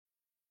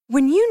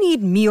When you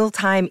need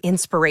mealtime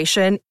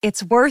inspiration,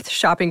 it's worth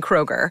shopping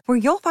Kroger, where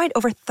you'll find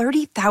over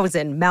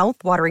 30,000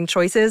 mouth-watering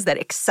choices that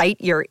excite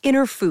your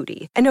inner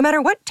foodie. And no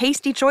matter what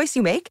tasty choice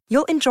you make,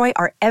 you'll enjoy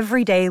our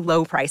everyday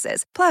low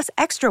prices, plus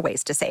extra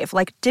ways to save,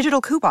 like digital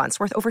coupons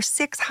worth over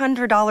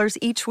 $600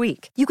 each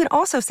week. You can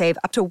also save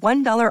up to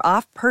 $1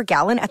 off per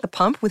gallon at the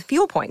pump with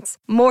fuel points.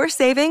 More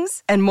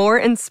savings and more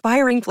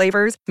inspiring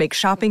flavors make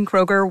shopping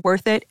Kroger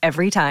worth it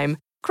every time.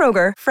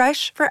 Kroger,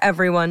 fresh for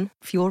everyone.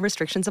 Fuel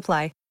restrictions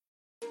apply.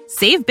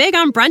 Save big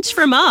on brunch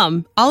for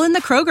mom, all in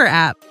the Kroger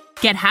app.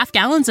 Get half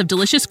gallons of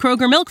delicious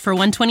Kroger milk for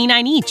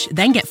 $1.29 each.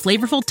 Then get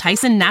flavorful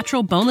Tyson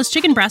natural boneless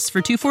chicken breasts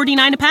for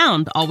 $2.49 a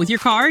pound, all with your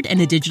card and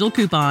a digital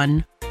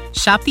coupon.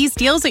 Shop these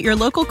deals at your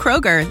local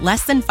Kroger,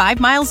 less than 5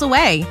 miles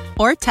away.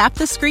 Or tap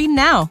the screen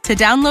now to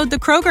download the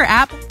Kroger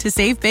app to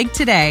save big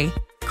today.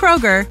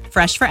 Kroger,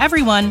 fresh for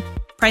everyone.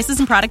 Prices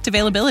and product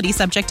availability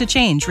subject to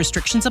change.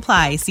 Restrictions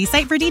apply. See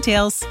site for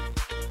details.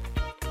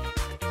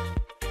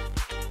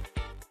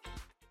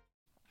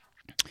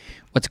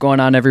 What's going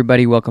on,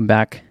 everybody? Welcome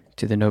back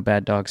to the No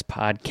Bad Dogs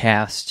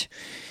podcast.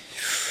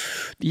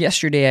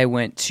 Yesterday, I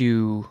went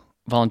to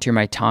volunteer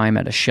my time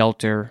at a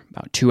shelter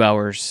about 2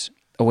 hours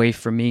away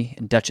from me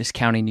in Dutchess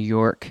County, New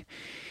York.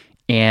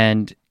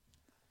 And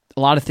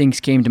a lot of things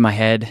came to my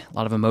head. A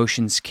lot of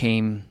emotions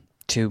came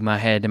to my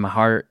head and my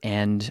heart.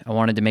 And I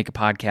wanted to make a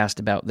podcast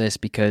about this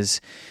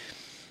because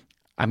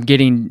I'm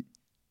getting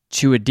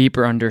to a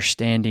deeper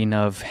understanding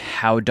of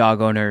how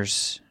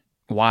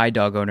why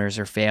dog owners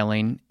are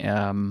failing.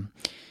 So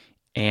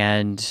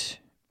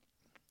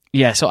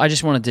I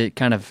just wanted to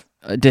kind of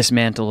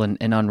dismantle and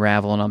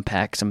unravel and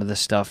unpack some of the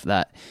stuff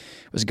that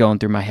was going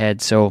through my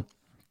head. So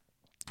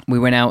we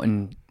went out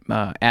and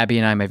Abby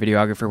and I, my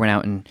videographer, went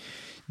out and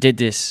did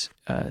this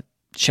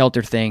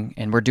shelter thing.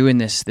 And we're doing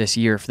this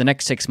year for the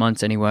next 6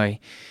 months anyway.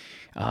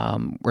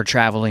 We're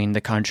traveling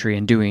the country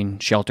and doing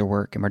shelter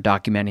work, and we're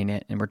documenting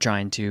it. And we're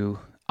trying to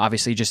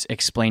obviously just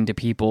explain to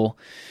people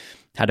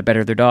how to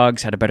better their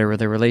dogs, how to better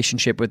their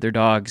relationship with their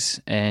dogs,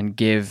 and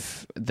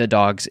give the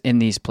dogs in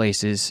these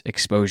places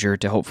exposure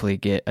to hopefully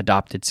get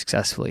adopted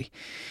successfully.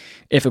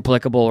 If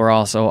applicable, we're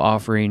also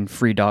offering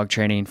free dog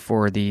training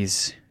for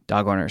these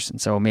dog owners. And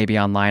so maybe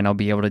online I'll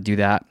be able to do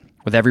that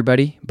with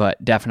everybody,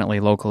 but definitely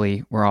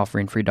locally we're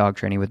offering free dog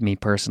training with me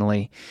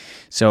personally.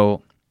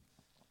 So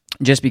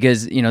just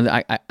because,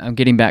 I'm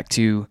getting back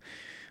to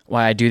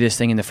why I do this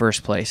thing in the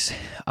first place.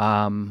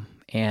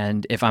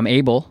 And if I'm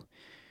able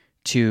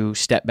to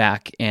step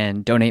back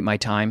and donate my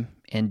time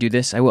and do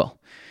this, I will.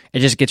 It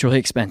just gets really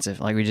expensive.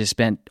 Like, we just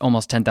spent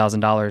almost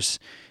 $10,000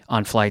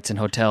 on flights and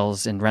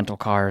hotels and rental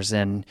cars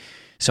and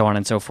so on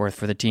and so forth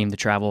for the team to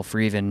travel for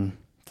even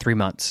 3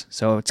 months.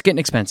 So it's getting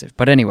expensive.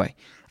 But anyway,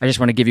 I just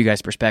want to give you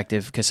guys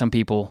perspective, because some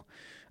people,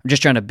 I'm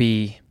just trying to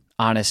be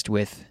honest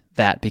with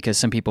that, because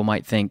some people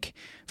might think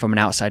from an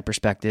outside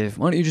perspective,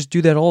 why don't you just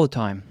do that all the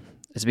time?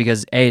 It's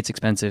because A, it's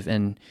expensive,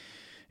 and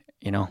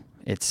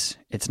it's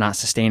not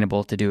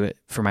sustainable to do it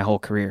for my whole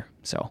career.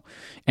 So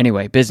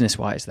anyway,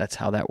 business-wise, that's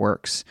how that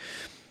works.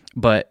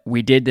 But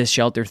we did this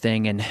shelter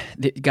thing, and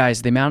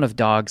guys, the amount of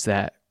dogs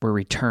that were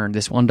returned,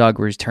 this one dog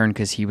was returned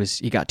because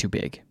he got too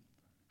big.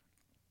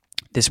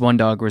 This one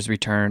dog was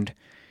returned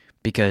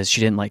because she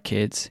didn't like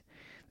kids.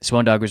 This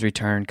one dog was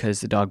returned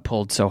because the dog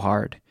pulled so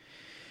hard.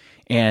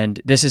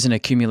 And this is an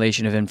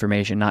accumulation of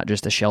information, not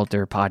just a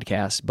shelter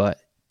podcast, but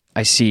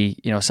I see,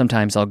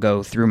 sometimes I'll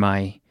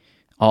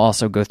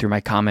also go through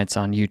my comments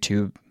on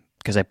YouTube,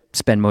 because I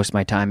spend most of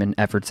my time and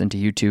efforts into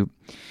YouTube.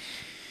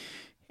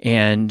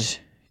 And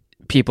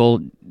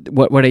people,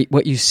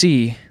 what you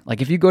see, like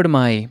if you go to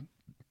my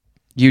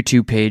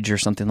YouTube page or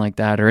something like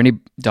that, or any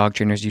dog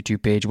trainer's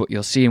YouTube page, what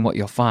you'll see and what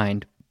you'll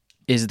find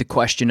is the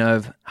question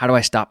of, how do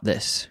I stop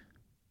this?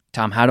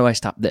 Tom, how do I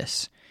stop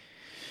this?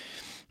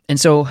 And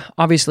so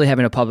obviously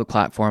having a public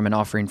platform and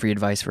offering free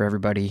advice for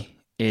everybody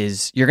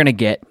you're going to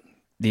get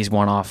these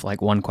one-off,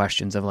 one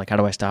questions of how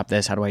do I stop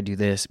this? How do I do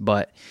this?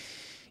 But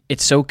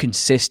it's so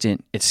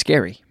consistent, it's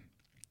scary.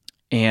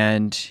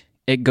 And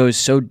it goes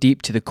so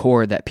deep to the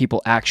core that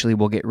people actually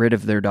will get rid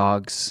of their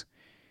dogs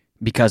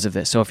because of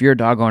this. So if you're a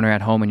dog owner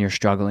at home and you're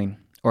struggling,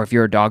 or if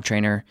you're a dog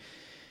trainer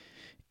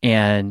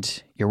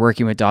and you're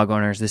working with dog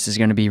owners, this is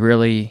going to be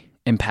really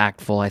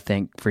impactful, I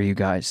think, for you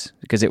guys,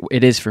 because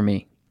it is for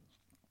me.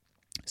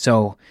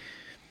 So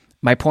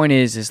my point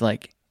is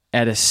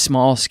at a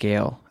small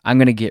scale, I'm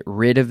going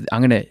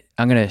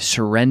to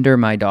surrender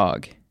my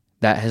dog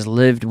that has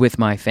lived with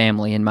my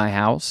family in my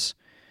house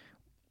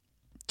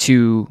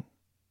to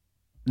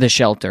the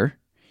shelter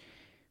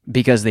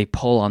because they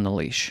pull on the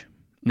leash.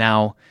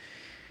 Now,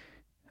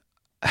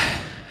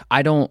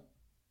 I want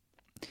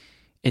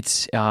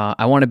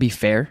to be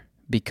fair,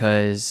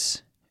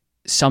 because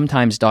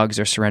sometimes dogs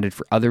are surrendered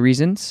for other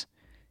reasons,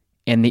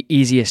 and the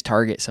easiest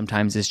target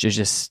sometimes is to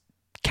just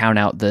count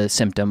out the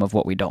symptom of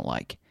what we don't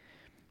like.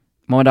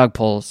 My dog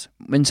pulls,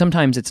 and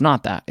sometimes it's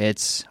not that.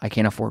 It's, I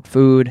can't afford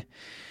food.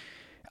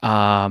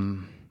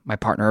 My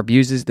partner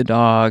abuses the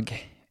dog.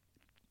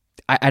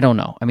 I don't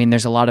know. I mean,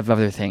 there's a lot of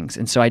other things.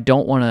 And so I'm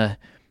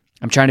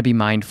trying to be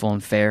mindful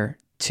and fair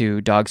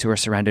to dogs who are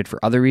surrendered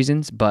for other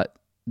reasons, but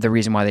the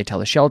reason why they tell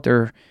the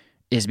shelter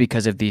is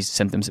because of these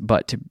symptoms.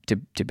 But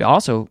to be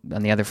also,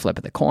 on the other flip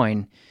of the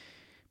coin,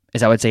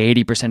 is I would say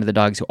 80% of the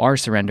dogs who are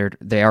surrendered,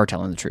 they are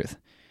telling the truth.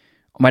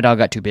 My dog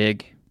got too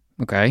big.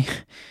 Okay.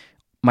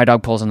 My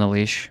dog pulls on the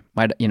leash.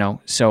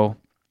 So,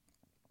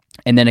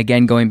 and then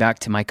again, going back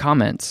to my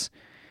comments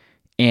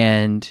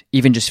and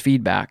even just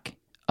feedback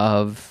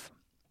of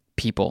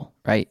people,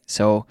 right?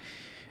 So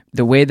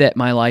the way that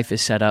my life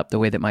is set up, the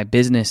way that my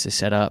business is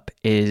set up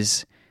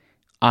is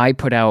I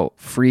put out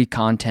free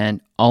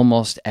content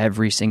almost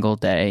every single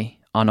day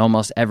on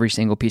almost every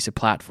single piece of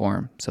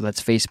platform. So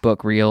that's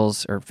Facebook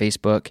Reels or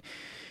Facebook,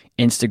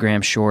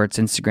 Instagram Shorts,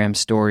 Instagram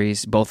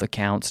Stories, both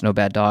accounts, No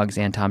Bad Dogs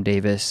and Tom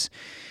Davis.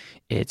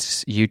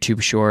 It's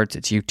YouTube Shorts,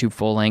 it's YouTube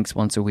full lengths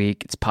once a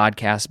week, it's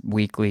podcast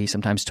weekly,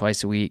 sometimes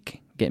twice a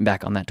week, getting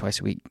back on that twice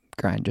a week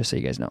grind, just so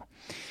you guys know.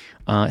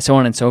 So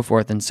on and so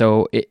forth. And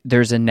so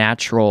there's a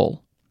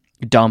natural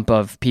dump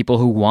of people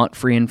who want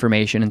free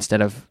information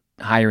instead of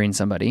hiring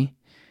somebody.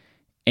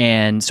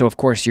 And so, of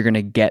course, you're going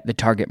to get the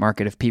target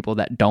market of people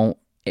that don't,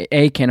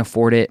 A, can't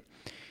afford it,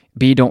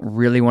 B, don't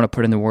really want to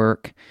put in the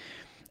work.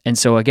 And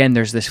so, again,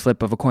 there's this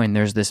flip of a coin.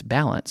 There's this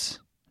balance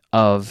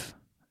of,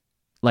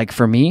 like,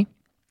 for me,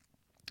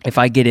 if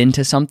I get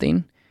into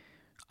something,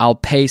 I'll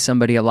pay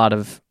somebody not a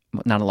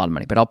lot of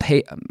money, but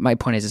my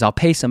point is I'll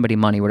pay somebody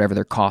money, whatever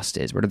their cost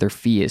is, whatever their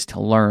fee is, to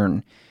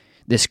learn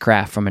this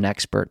craft from an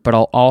expert. But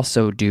I'll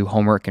also do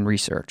homework and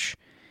research.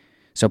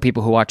 So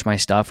people who watch my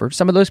stuff, or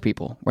some of those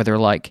people, where they're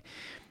like,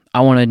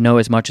 I want to know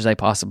as much as I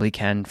possibly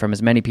can from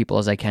as many people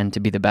as I can to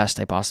be the best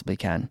I possibly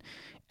can.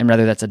 And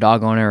whether that's a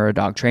dog owner or a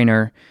dog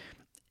trainer,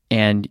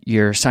 and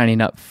you're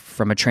signing up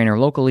from a trainer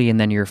locally, and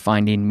then you're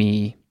finding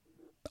me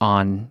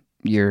on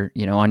your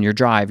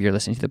drive, you're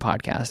listening to the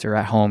podcast, or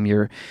at home,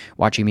 you're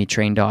watching me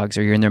train dogs,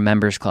 or you're in their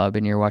members club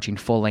and you're watching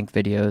full-length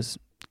videos,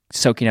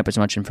 soaking up as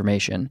much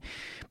information.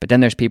 But then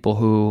there's people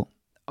who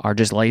are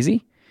just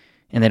lazy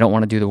and they don't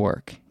want to do the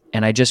work.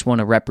 And I just want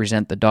to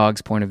represent the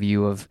dog's point of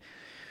view of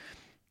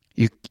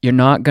you're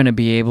not going to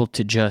be able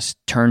to just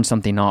turn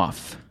something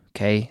off,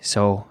 okay?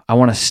 So I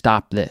want to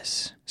stop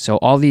this. So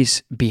all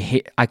these,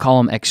 I call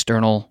them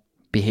external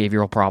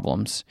behavioral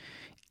problems,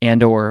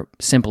 and or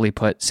simply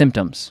put,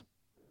 symptoms,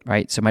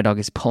 right? So my dog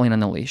is pulling on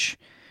the leash.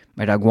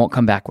 My dog won't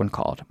come back when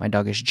called. My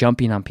dog is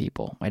jumping on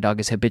people. My dog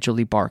is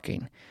habitually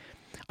barking.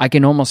 I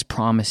can almost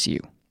promise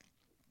you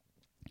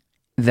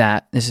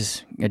that, this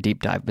is a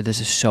deep dive, but this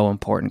is so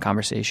important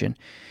conversation.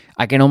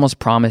 I can almost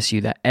promise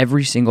you that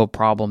every single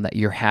problem that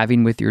you're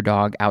having with your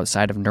dog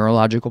outside of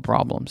neurological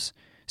problems,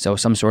 so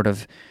some sort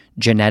of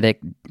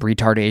genetic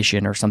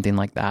retardation or something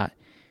like that,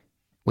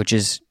 which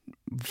is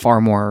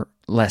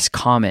less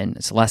common,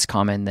 it's less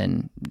common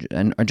than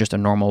just a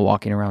normal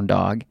walking around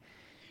dog,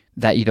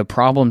 that the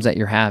problems that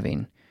you're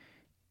having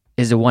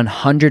is a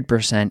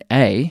 100%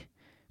 A,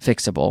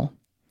 fixable,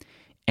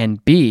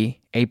 and B,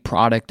 a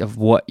product of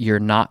what you're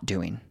not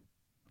doing,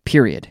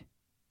 period.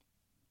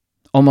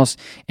 Almost,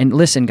 and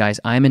listen guys,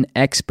 I'm an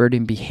expert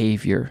in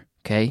behavior,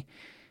 okay?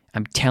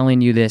 I'm telling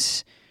you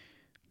this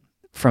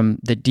from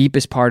the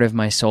deepest part of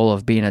my soul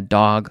of being a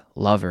dog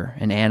lover,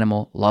 an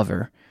animal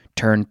lover,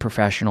 turned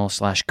professional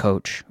 /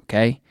 coach,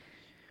 okay?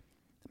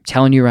 I'm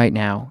telling you right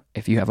now,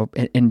 if you have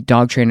and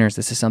dog trainers,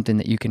 this is something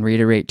that you can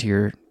reiterate to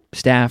your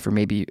staff or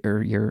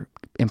your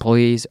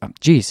employees,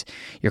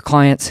 your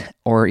clients,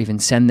 or even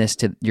send this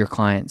to your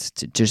clients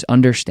to just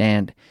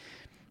understand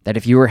that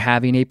if you are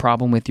having a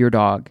problem with your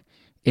dog,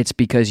 it's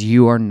because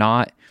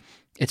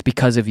it's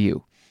because of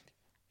you.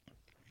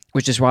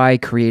 Which is why I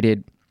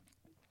created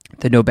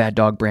the No Bad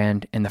Dog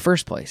brand in the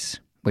first place,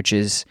 which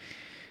is,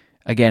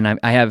 again,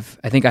 I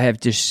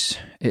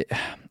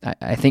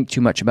think too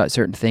much about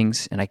certain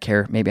things, and I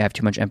care. Maybe I have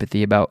too much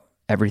empathy about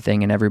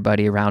everything and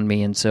everybody around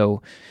me. And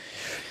so,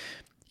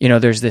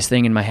 there's this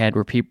thing in my head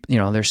where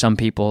people, there's some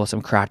people,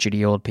 some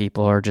crotchety old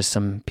people, or just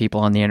some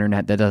people on the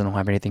internet that doesn't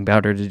have anything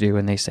better to do,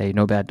 and they say,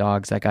 No Bad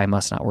Dogs, that guy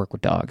must not work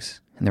with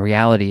dogs. And the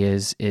reality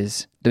is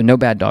the No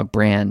Bad Dog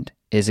brand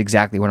is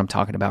exactly what I'm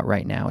talking about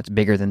right now. It's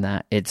bigger than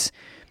that. It's,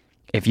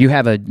 if you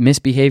have a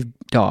misbehaved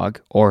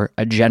dog or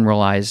a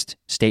generalized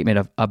statement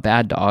of a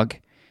bad dog,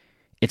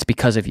 it's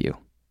because of you.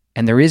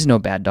 And there is no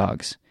bad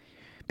dogs.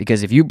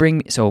 Because if you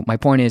so my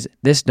point is,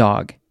 this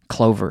dog,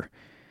 Clover,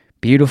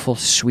 beautiful,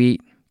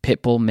 sweet,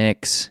 pit bull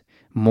mix,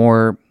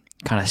 more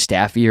kind of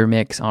staffier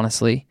mix,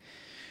 honestly,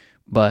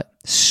 but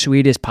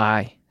sweet as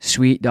pie,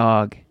 sweet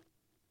dog,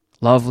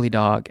 lovely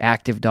dog,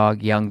 active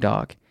dog, young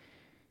dog.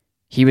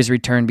 He was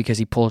returned because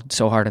he pulled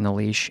so hard on the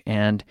leash,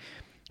 and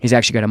he's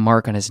actually got a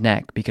mark on his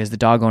neck because the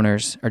dog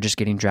owners are just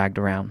getting dragged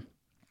around.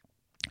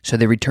 So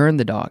they returned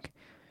the dog.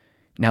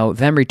 Now,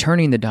 them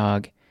returning the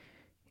dog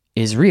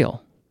is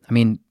real. I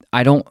mean,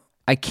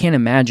 I can't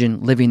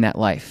imagine living that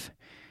life.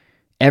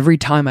 Every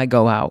time I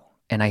go out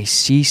and I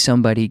see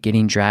somebody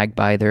getting dragged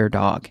by their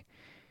dog,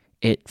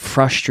 it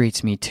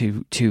frustrates me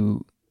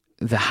to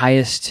the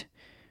highest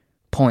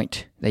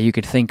point that you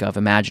could think of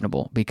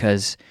imaginable,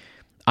 because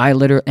I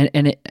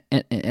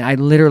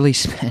literally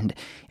spend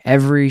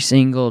every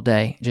single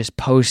day, just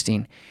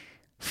posting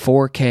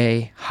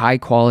 4K, high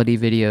quality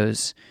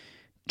videos,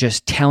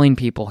 just telling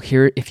people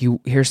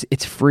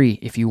it's free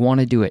if you want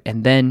to do it.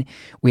 And then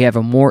we have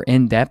a more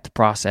in-depth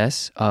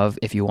process of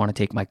if you want to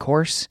take my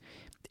course,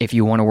 if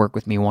you want to work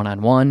with me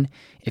one-on-one,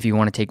 if you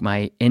want to take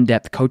my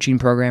in-depth coaching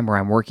program where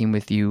I'm working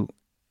with you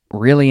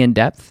really in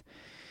depth,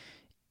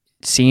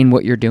 seeing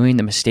what you're doing,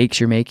 the mistakes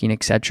you're making,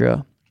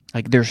 etc.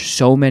 Like there's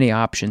so many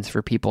options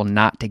for people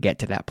not to get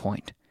to that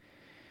point.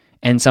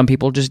 And some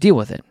people just deal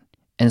with it.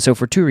 And so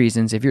for two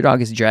reasons, if your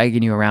dog is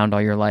dragging you around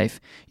all your life,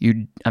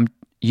 you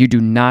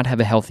do not have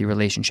a healthy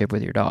relationship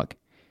with your dog.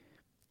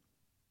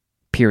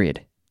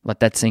 Period. Let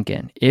that sink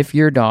in. If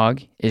your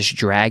dog is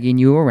dragging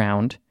you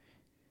around,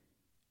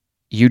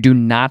 you do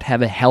not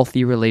have a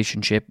healthy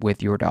relationship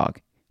with your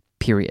dog.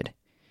 Period.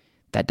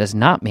 That does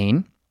not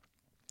mean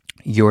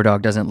your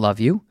dog doesn't love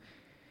you.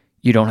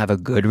 You don't have a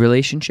good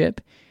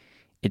relationship.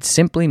 It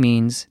simply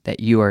means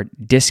that you are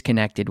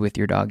disconnected with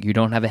your dog. You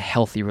don't have a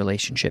healthy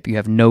relationship. You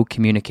have no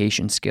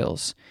communication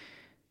skills.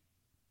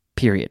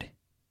 Period.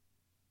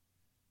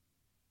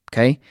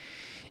 Okay?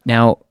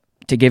 Now,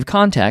 to give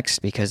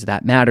context, because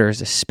that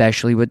matters,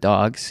 especially with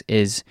dogs,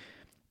 is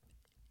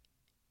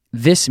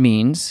this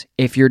means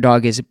if your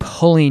dog is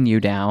pulling you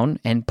down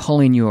and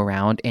pulling you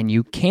around and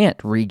you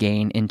can't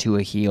regain into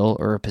a heel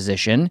or a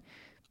position,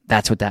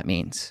 that's what that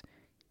means.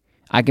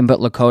 I can put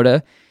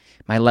Lakota,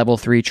 my level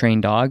 3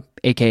 trained dog,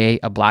 aka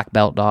a black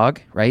belt dog,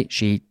 right?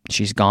 She's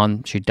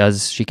gone. She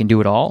can do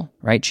it all,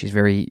 right? She's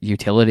very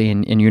utility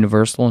and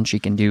universal, and she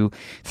can do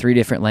 3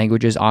 different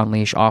languages: on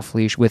leash, off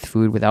leash, with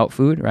food, without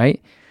food,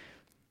 right?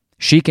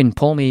 She can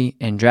pull me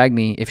and drag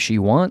me if she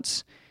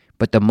wants,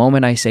 but the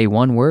moment I say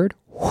one word,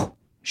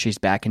 she's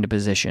back into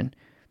position.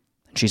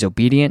 She's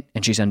obedient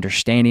and she's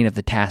understanding of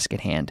the task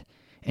at hand,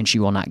 and she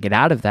will not get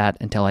out of that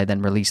until I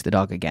then release the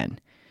dog again.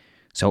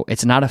 So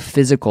it's not a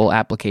physical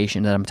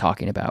application that I'm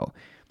talking about.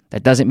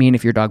 That doesn't mean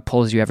if your dog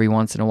pulls you every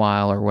once in a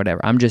while or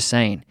whatever. I'm just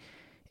saying,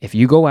 if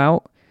you go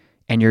out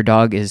and you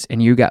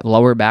got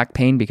lower back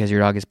pain because your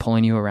dog is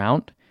pulling you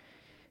around,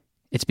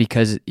 it's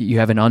because you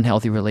have an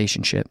unhealthy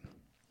relationship.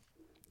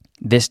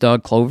 This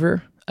dog,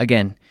 Clover,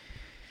 again,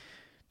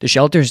 the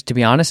shelter's, to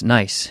be honest,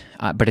 nice,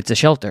 but it's a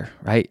shelter,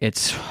 right?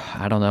 It's,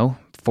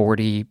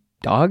 40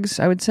 dogs,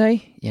 I would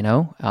say,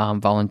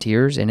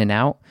 volunteers in and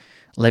out,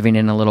 living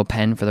in a little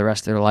pen for the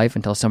rest of their life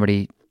until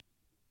somebody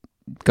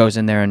goes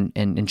in there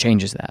and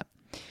changes that.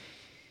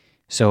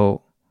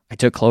 So I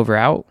took Clover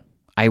out.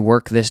 I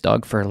worked this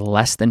dog for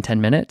less than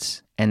 10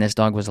 minutes, and this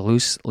dog was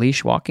loose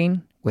leash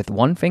walking with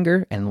one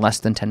finger in less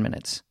than 10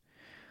 minutes.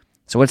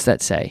 So what's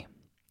that say?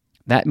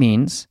 That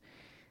means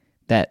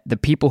that the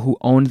people who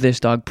owned this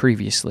dog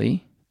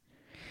previously,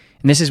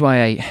 and this is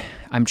why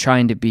I'm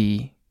trying to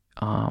be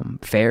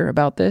fair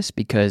about this,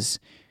 because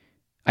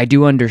I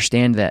do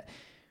understand that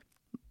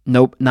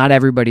not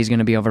everybody's going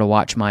to be able to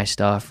watch my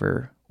stuff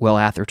or Will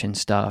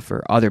Atherton's stuff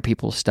or other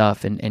people's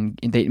stuff, and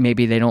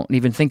maybe they don't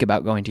even think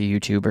about going to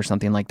YouTube or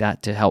something like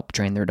that to help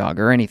train their dog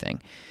or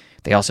anything.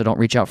 They also don't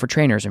reach out for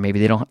trainers, or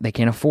maybe they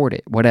can't afford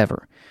it,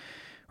 whatever.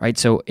 Right?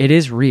 So it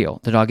is real.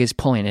 The dog is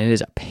pulling. It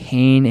is a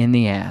pain in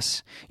the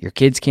ass. Your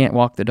kids can't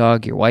walk the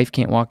dog. Your wife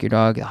can't walk your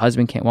dog. The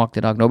husband can't walk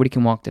the dog. Nobody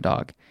can walk the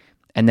dog.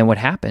 And then what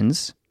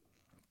happens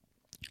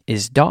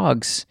is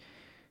dogs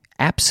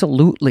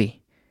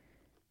absolutely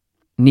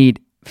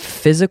need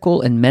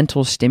physical and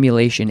mental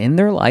stimulation in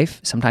their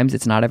life. Sometimes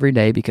it's not every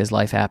day because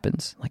life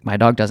happens. Like my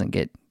dog doesn't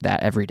get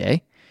that every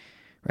day,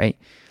 right?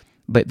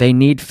 But they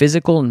need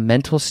physical and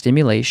mental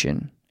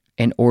stimulation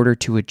in order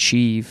to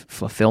achieve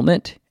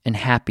fulfillment and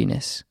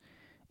happiness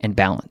and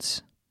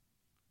balance.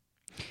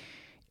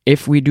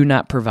 If we do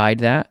not provide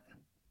that,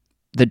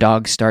 the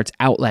dog starts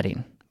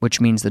outletting, which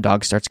means the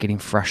dog starts getting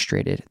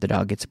frustrated. The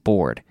dog gets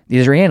bored.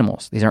 These are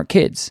animals. These aren't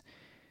kids.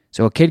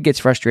 So a kid gets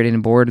frustrated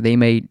and bored. They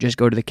may just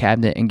go to the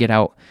cabinet and get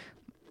out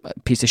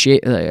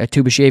a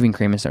tube of shaving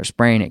cream and start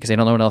spraying it because they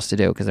don't know what else to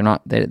do, because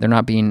they're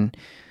not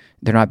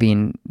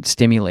being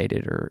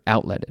stimulated or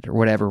outletted or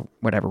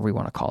whatever we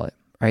want to call it,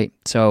 right?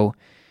 So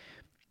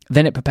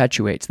then it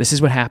perpetuates. This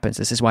is what happens.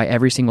 This is why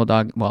every single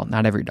dog, well,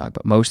 not every dog,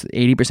 but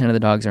 80% of the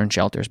dogs are in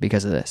shelters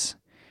because of this.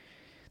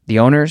 The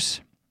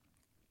owners,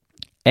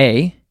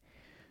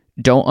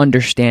 don't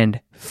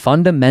understand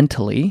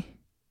fundamentally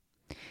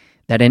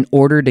that in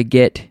order to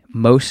get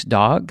most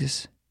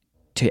dogs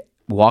to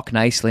walk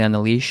nicely on the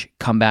leash,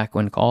 come back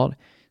when called,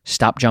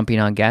 stop jumping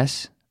on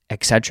guests,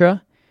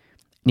 etc.,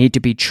 need to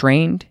be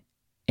trained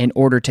in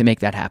order to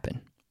make that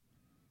happen.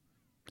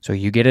 So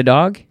you get a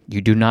dog,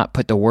 you do not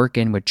put the work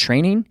in with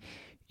training,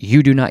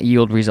 you do not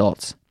yield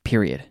results,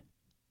 period.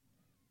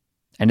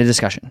 End of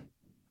discussion,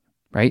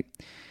 right?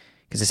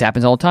 Because this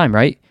happens all the time,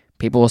 right?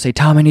 People will say,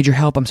 Tom, I need your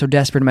help. I'm so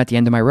desperate. I'm at the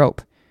end of my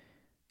rope.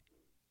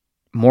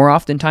 More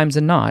oftentimes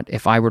than not,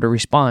 if I were to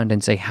respond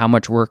and say, how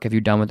much work have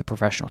you done with a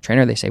professional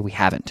trainer? They say, we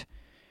haven't.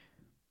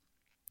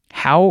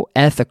 How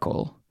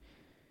ethical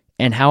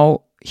and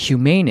how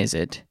humane is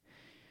it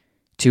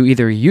to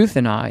either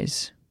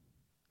euthanize,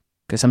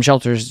 because some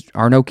shelters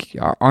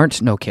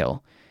aren't no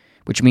kill,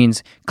 which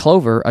means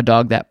Clover, a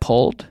dog that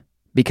pulled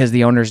because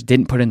the owners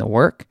didn't put in the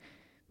work,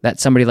 that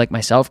somebody like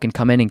myself can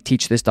come in and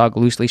teach this dog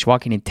loose leash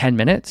walking in 10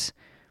 minutes,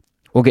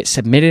 will get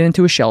submitted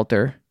into a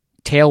shelter,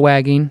 tail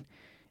wagging,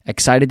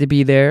 excited to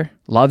be there,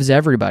 loves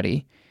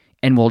everybody,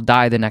 and will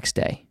die the next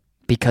day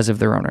because of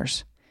their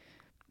owners.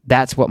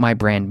 That's what my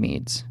brand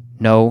means.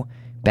 No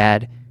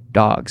bad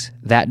dogs.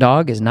 That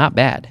dog is not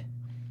bad.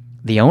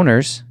 The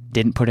owners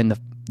didn't put in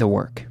the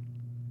work.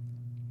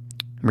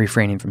 I'm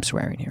refraining from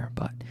swearing here,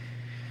 but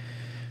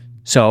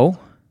so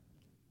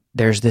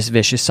there's this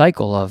vicious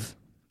cycle of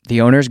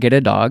the owners get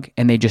a dog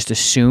and they just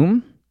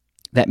assume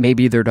that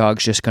maybe their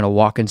dog's just going to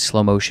walk in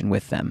slow motion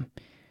with them.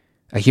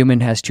 A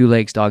human has 2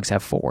 legs, dogs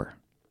have 4.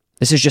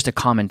 This is just a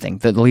common thing.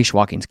 The leash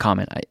walking's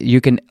common. You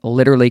can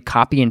literally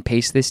copy and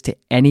paste this to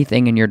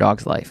anything in your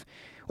dog's life.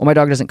 Well, my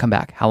dog doesn't come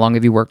back. How long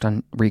have you worked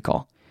on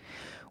recall?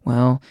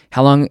 Well,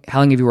 how long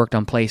have you worked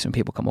on place when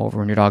people come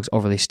over and your dog's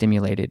overly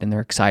stimulated and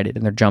they're excited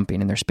and they're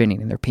jumping and they're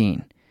spinning and they're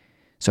peeing?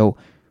 So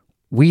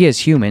we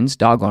as humans,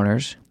 dog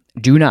owners,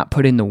 do not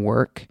put in the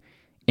work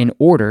in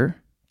order,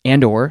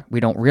 and or we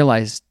don't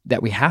realize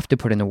that we have to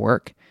put in the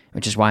work,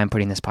 which is why I'm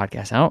putting this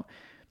podcast out,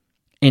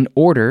 in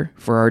order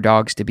for our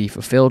dogs to be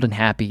fulfilled and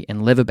happy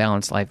and live a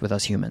balanced life with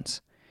us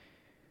humans,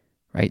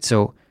 right?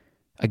 So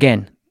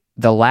again,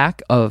 the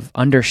lack of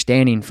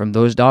understanding from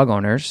those dog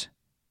owners,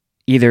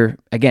 either,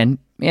 again,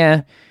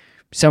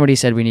 somebody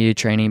said we needed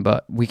training,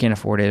 but we can't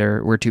afford it,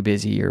 or we're too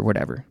busy, or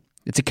whatever.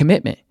 It's a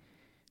commitment.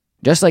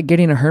 Just like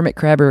getting a hermit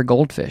crab or a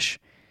goldfish.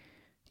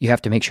 You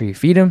have to make sure you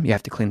feed them. You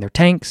have to clean their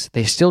tanks.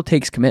 They still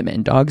takes commitment,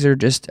 and dogs are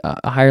just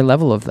a higher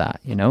level of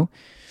that, you know?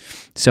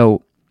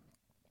 So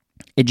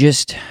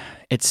it's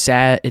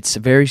sad. It's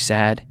very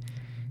sad.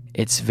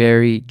 It's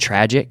very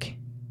tragic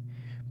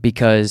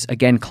because,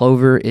 again,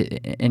 Clover,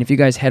 and if you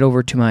guys head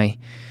over to my,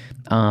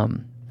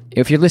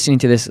 if you're listening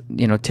to this,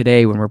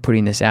 today when we're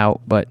putting this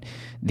out, but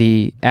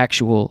the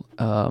actual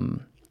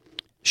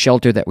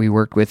shelter that we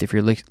worked with, if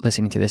you're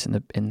listening to this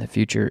in the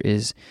future,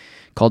 is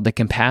called the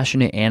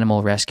Compassionate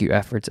Animal Rescue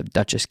Efforts of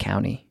Dutchess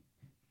County,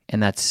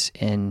 and that's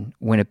in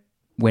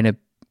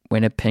Winnipeggers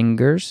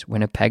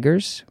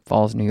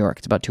Falls, New York.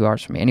 It's about 2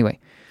 hours from me. Anyway,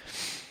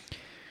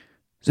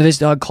 so this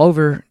dog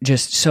Clover,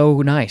 just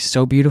so nice,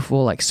 so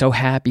beautiful, like so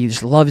happy,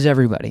 just loves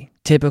everybody.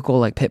 Typical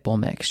like pit bull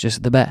mix,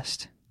 just the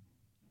best.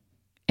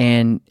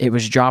 And it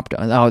was dropped.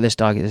 This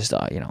dog is.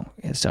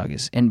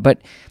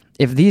 But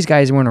if these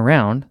guys weren't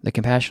around, the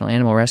Compassionate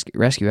Animal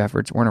Rescue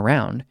Efforts weren't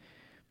around,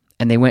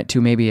 and they went to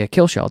maybe a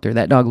kill shelter,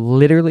 that dog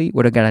literally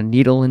would have got a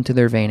needle into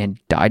their vein and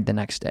died the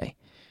next day.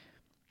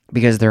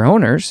 Because their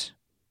owners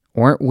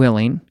weren't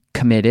willing,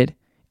 committed,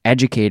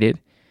 educated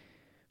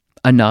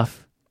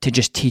enough to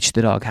just teach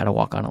the dog how to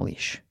walk on a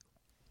leash.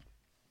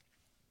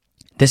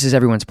 This is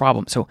everyone's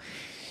problem. So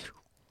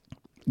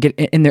get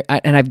in there,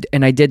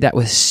 and I did that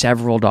with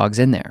several dogs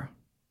in there.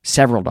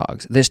 Several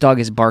dogs. This dog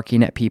is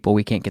barking at people.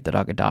 We can't get the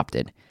dog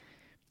adopted.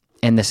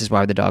 And this is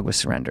why the dog was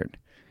surrendered.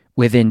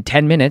 Within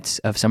 10 minutes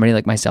of somebody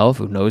like myself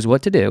who knows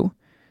what to do,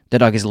 the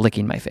dog is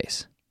licking my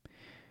face.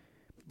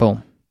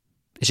 Boom.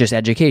 It's just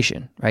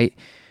education, right?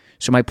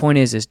 So my point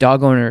is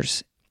dog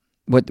owners,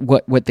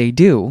 what they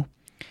do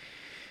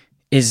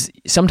is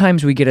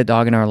sometimes we get a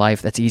dog in our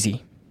life that's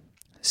easy.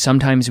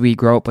 Sometimes we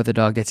grow up with a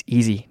dog that's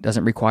easy,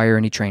 doesn't require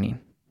any training.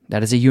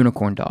 That is a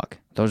unicorn dog.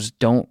 Those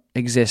don't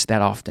exist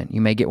that often.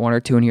 You may get 1 or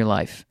 2 in your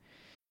life.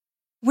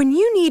 When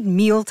you need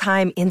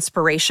mealtime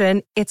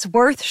inspiration, it's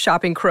worth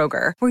shopping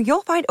Kroger, where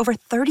you'll find over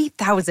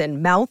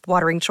 30,000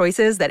 mouth-watering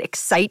choices that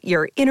excite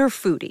your inner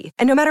foodie.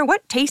 And no matter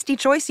what tasty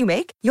choice you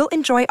make, you'll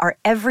enjoy our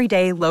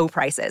everyday low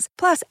prices,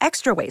 plus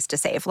extra ways to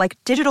save, like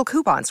digital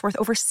coupons worth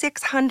over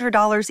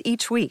 $600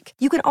 each week.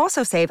 You can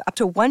also save up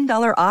to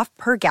 $1 off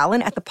per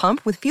gallon at the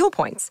pump with fuel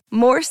points.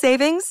 More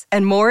savings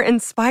and more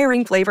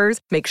inspiring flavors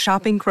make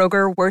shopping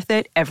Kroger worth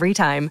it every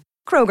time.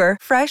 Kroger,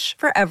 fresh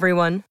for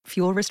everyone.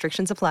 Fuel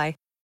restrictions apply.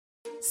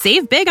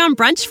 Save big on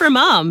brunch for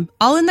mom,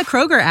 all in the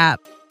Kroger app.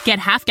 Get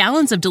half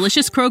gallons of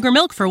delicious Kroger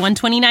milk for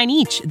 $1.29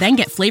 each. Then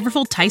get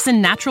flavorful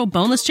Tyson natural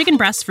boneless chicken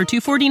breasts for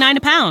 $2.49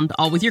 a pound,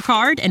 all with your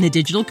card and a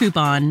digital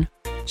coupon.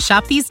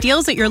 Shop these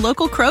deals at your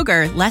local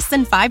Kroger, less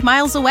than 5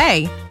 miles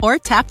away. Or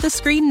tap the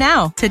screen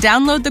now to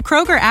download the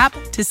Kroger app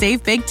to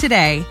save big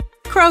today.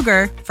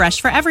 Kroger,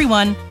 fresh for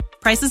everyone.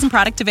 Prices and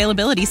product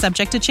availability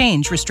subject to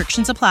change.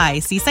 Restrictions apply.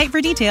 See site for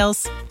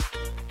details.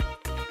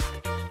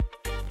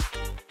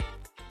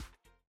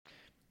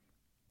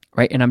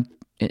 Right,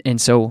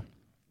 and so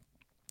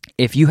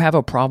if you have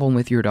a problem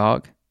with your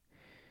dog,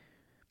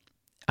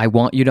 I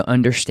want you to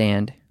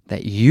understand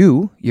that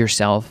you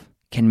yourself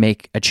can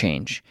make a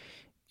change.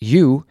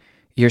 You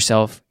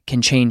yourself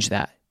can change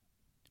that.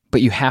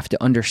 But you have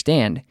to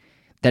understand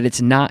that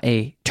it's not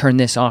a turn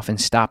this off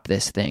and stop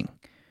this thing.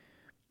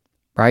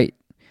 Right?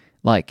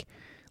 Like,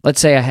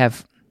 let's say I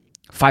have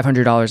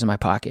 $500 in my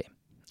pocket,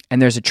 and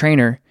there's a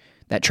trainer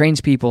that trains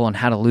people on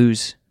how to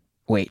lose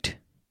weight.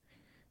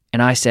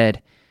 And I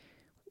said,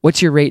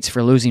 "What's your rates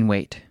for losing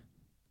weight?"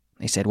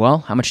 They said, "Well,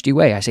 how much do you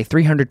weigh?" I say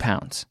 300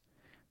 pounds.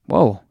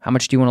 Whoa, how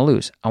much do you want to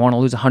lose? I want to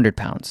lose 100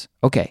 pounds.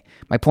 Okay,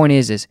 my point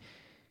is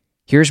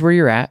here's where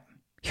you're at.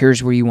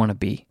 Here's where you want to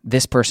be.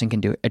 This person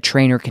can do it. A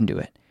trainer can do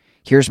it.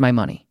 Here's my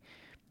money.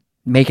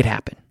 Make it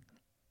happen.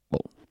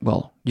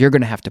 Well, you're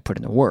going to have to put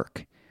in the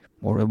work.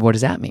 Well, what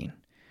does that mean?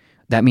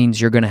 That means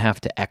you're going to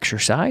have to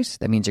exercise.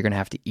 That means you're going to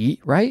have to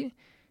eat right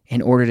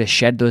in order to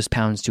shed those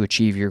pounds to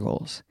achieve your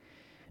goals.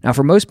 Now,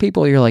 for most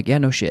people, you're like, yeah,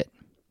 no shit.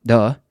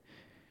 Duh.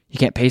 You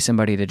can't pay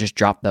somebody to just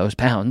drop those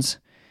pounds.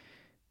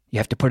 You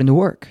have to put in the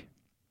work.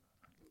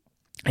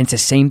 And it's the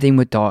same thing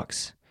with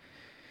dogs.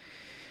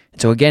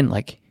 And so again,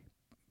 like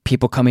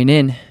people coming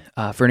in,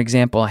 for an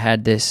example, I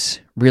had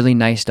this really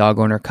nice dog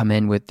owner come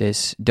in with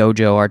this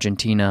Dojo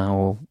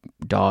Argentina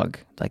dog,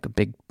 like a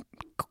big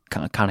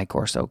Cane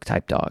Corso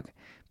type dog,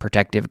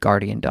 protective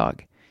guardian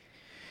dog.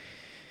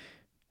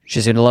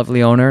 She's a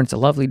lovely owner. It's a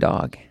lovely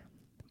dog,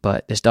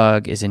 but this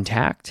dog is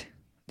intact.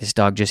 This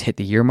dog just hit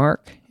the year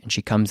mark, and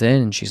she comes in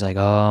and she's like,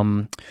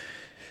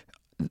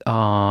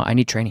 I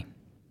need training.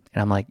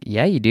 And I'm like,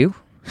 yeah, you do.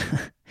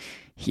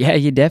 Yeah,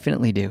 you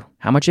definitely do.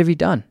 How much have you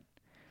done?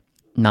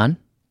 None.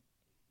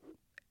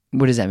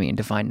 What does that mean?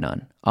 Define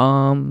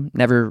none.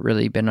 Never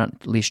really been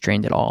at least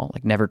trained at all.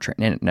 Like never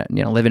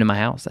living in my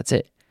house. That's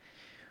it.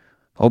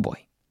 Oh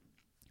boy.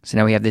 So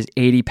now we have this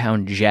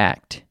 80-pound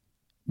jacked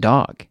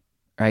dog,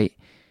 right?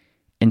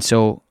 And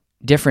so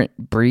different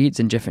breeds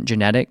and different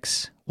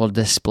genetics will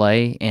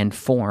display and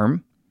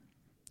form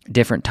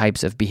different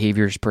types of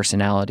behaviors,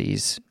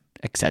 personalities,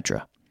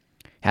 etc.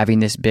 Having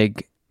this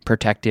big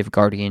protective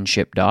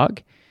guardianship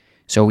dog.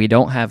 So we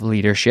don't have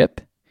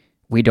leadership.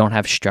 We don't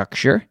have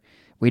structure.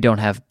 We don't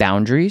have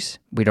boundaries.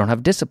 We don't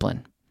have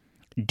discipline.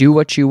 Do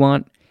what you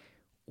want,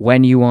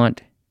 when you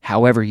want,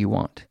 however you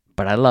want.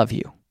 But I love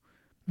you.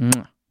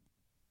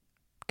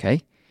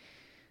 Okay?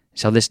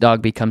 So this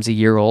dog becomes a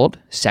year old,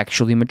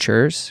 sexually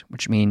matures,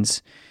 which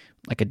means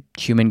like a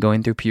human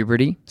going through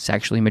puberty,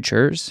 sexually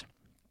matures,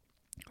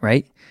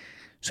 right?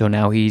 So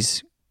now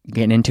he's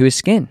getting into his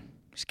skin.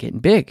 He's getting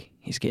big.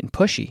 He's getting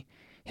pushy.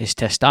 His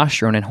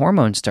testosterone and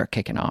hormones start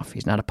kicking off.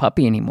 He's not a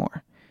puppy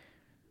anymore.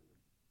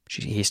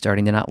 He's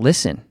starting to not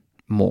listen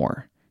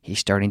more. He's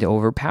starting to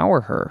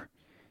overpower her.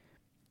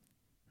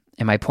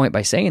 And my point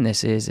by saying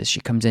this is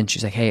she comes in,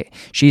 she's like, hey,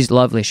 she's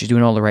lovely. She's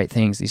doing all the right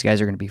things. These guys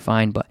are going to be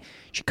fine. But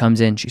she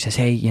comes in, she says,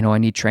 hey, I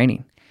need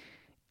training.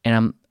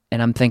 And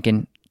I'm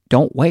thinking,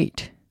 don't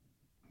wait.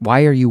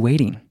 Why are you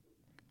waiting?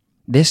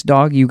 This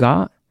dog you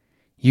got,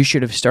 you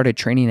should have started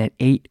training at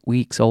 8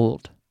 weeks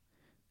old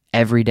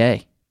every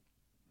day.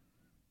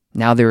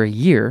 Now they're a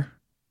year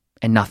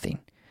and nothing.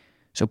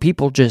 So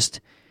people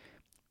just,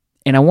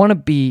 and I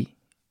want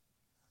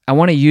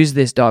to use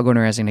this dog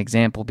owner as an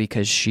example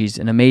because she's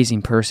an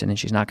amazing person and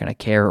she's not going to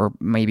care or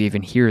maybe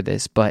even hear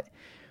this, but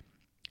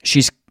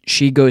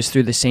she goes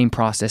through the same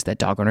process that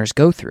dog owners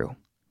go through.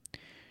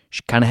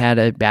 She kind of had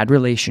a bad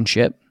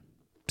relationship,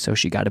 so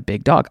she got a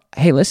big dog.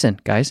 Hey, listen,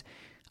 guys,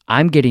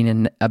 I'm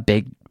getting a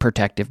big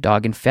protective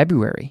dog in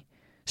February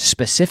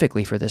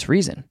specifically for this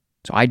reason.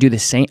 So I'm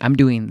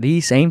doing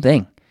the same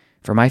thing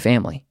for my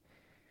family,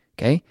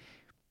 okay?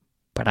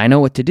 But I know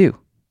what to do,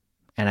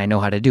 and I know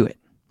how to do it.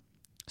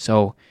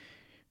 So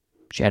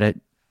she had a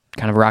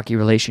kind of rocky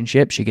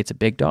relationship. She gets a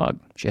big dog.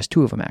 She has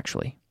 2 of them,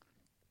 actually.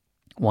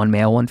 1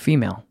 male, 1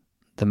 female.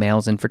 The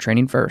male's in for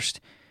training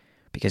first.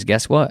 Because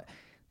guess what?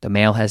 The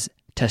male has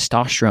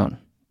testosterone.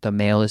 The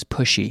male is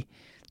pushy.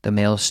 The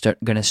male is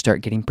going to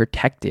start getting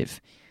protective.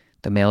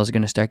 The male is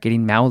going to start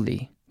getting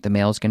mouthy. The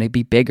male is going to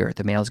be bigger.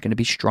 The male is going to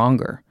be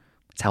stronger.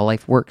 That's how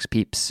life works,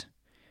 peeps.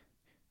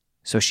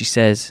 So she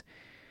says,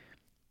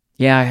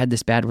 yeah, I had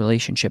this bad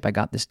relationship. I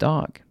got this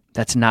dog.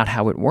 That's not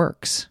how it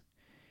works.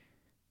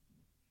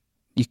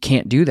 You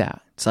can't do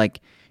that. It's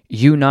like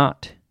you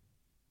not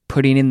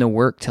putting in the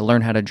work to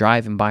learn how to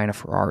drive and buying a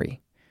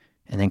Ferrari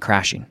and then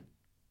crashing.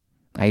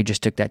 Now you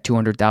just took that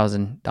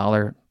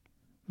 $200,000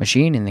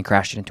 machine and then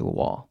crashed it into a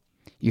wall.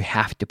 You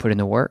have to put in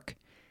the work.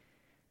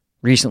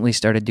 Recently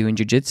started doing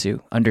jiu-jitsu,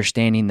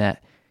 understanding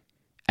that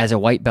as a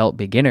white belt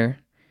beginner,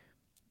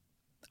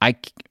 I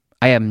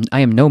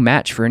am no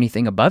match for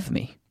anything above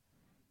me.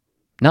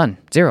 None.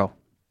 Zero.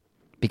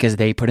 Because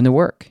they put in the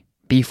work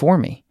before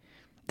me.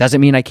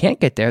 Doesn't mean I can't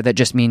get there. That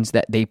just means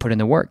that they put in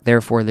the work.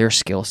 Therefore, their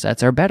skill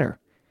sets are better.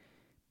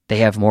 They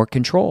have more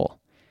control.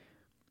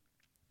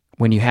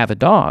 When you have a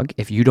dog,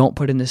 if you don't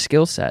put in the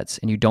skill sets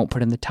and you don't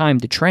put in the time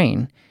to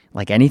train,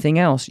 like anything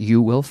else,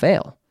 you will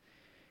fail.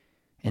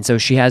 And so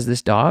she has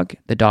this dog.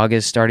 The dog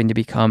is starting to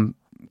become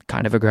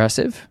kind of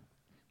aggressive,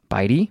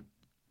 bitey.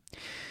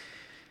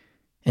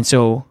 And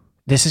so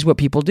this is what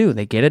people do.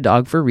 They get a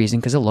dog for a reason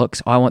because it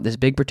looks, I want this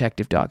big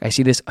protective dog. I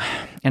see this,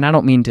 and I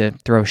don't mean to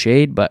throw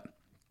shade, but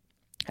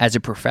as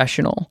a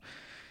professional,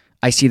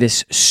 I see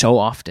this so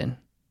often,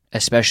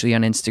 especially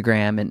on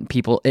Instagram, and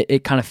people,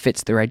 it kind of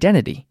fits their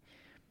identity.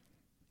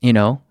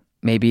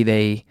 Maybe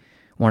they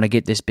want to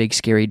get this big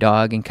scary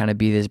dog and kind of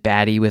be this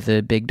baddie with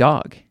a big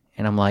dog.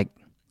 And I'm like,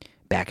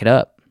 back it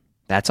up.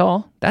 That's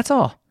all.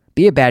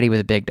 Be a baddie with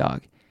a big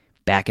dog.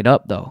 Back it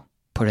up though.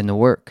 Put in the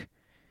work,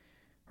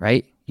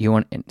 right?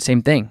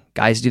 same thing.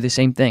 Guys do the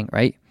same thing,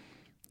 right?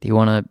 Do you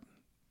want to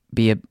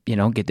be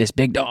get this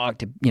big dog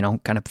to,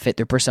 kind of fit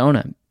their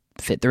persona,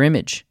 fit their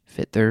image,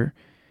 fit their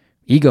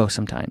ego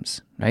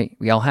sometimes, right?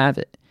 We all have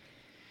it.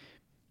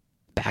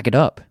 Back it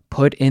up.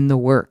 Put in the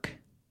work.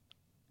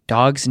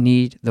 Dogs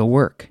need the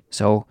work.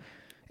 So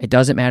it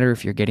doesn't matter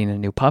if you're getting a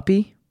new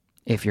puppy,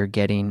 if you're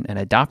getting an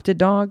adopted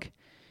dog.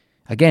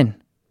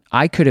 Again,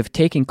 I could have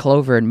taken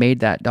Clover and made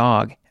that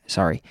dog.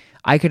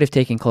 I could have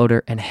taken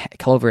Clover and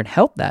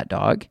helped that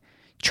dog,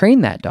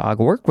 train that dog,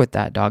 work with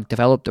that dog,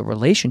 developed a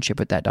relationship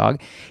with that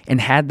dog, and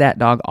had that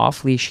dog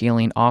off-leash,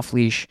 healing,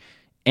 off-leash,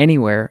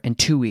 anywhere in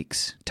 2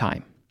 weeks'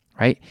 time,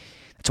 right?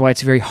 That's why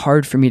it's very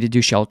hard for me to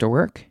do shelter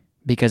work,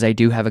 because I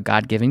do have a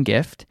God-given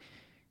gift.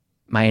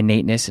 My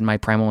innateness and my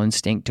primal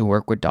instinct to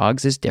work with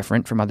dogs is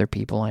different from other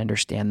people. I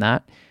understand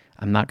that.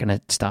 I'm not going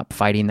to stop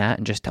fighting that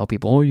and just tell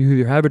people, oh, you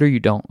either have it or you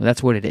don't.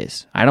 That's what it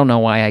is. I don't know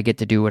why I get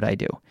to do what I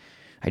do.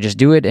 I just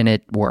do it and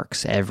it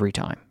works every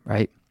time,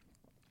 right?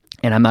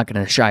 And I'm not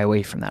going to shy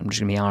away from that. I'm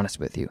just going to be honest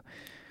with you.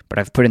 But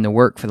I've put in the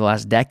work for the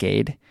last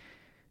decade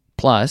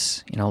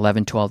plus,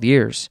 11, 12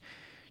 years,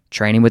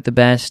 training with the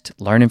best,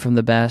 learning from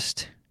the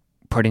best,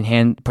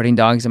 putting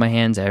dogs in my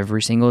hands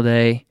every single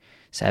day,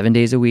 7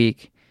 days a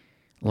week,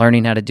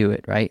 learning how to do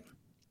it, right?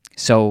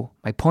 So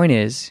my point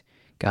is,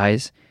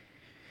 guys,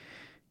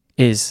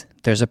 is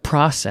there's a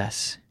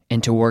process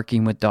into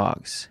working with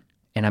dogs.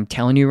 And I'm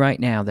telling you right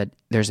now that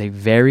there's a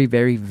very,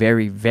 very,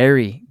 very,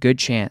 very good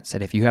chance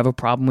that if you have a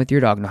problem with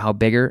your dog, no how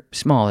big or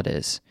small it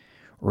is,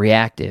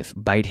 reactive,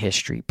 bite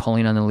history,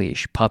 pulling on the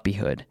leash,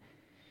 puppyhood,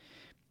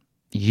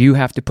 you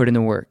have to put in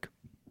the work.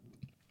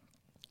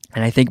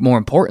 And I think more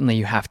importantly,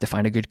 you have to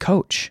find a good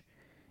coach.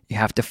 You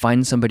have to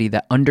find somebody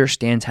that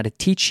understands how to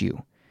teach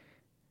you.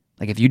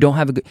 Like if you don't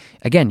have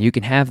again, you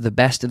can have the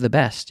best of the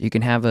best. You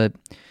can have a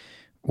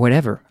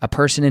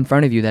person in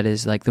front of you that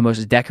is like the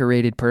most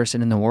decorated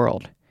person in the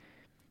world.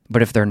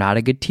 But if they're not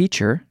a good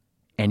teacher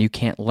and you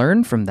can't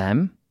learn from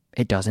them,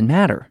 it doesn't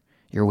matter.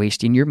 You're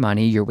wasting your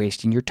money. You're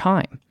wasting your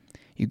time.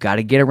 You got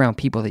to get around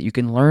people that you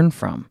can learn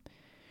from.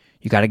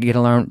 You got to get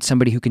around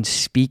somebody who can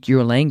speak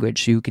your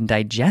language so you can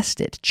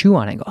digest it, chew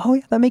on it, and go, oh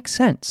yeah, that makes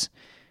sense,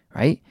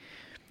 right?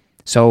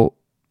 So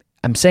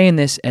I'm saying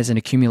this as an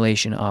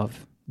accumulation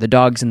of the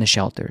dogs in the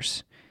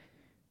shelters.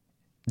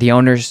 The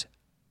owners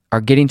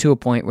are getting to a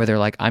point where they're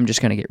like, I'm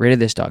just going to get rid of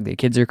this dog. The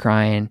kids are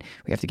crying.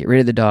 We have to get rid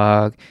of the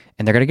dog.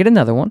 And they're going to get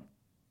another one.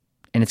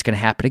 And it's going to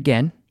happen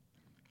again.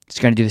 It's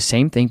going to do the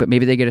same thing, but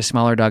maybe they get a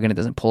smaller dog and it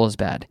doesn't pull as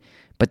bad.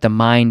 But the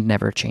mind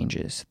never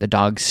changes. The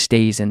dog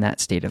stays in that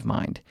state of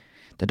mind.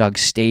 The dog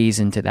stays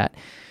into that,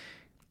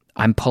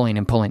 I'm pulling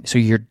and pulling. So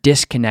you're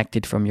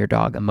disconnected from your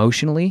dog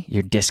emotionally.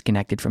 You're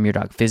disconnected from your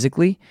dog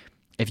physically.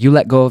 If you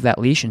let go of that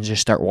leash and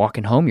just start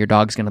walking home, your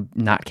dog's going to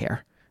not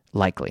care,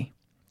 likely.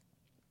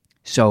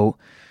 So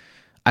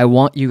I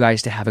want you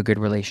guys to have a good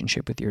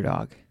relationship with your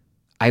dog.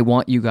 I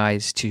want you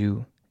guys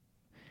to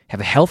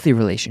have a healthy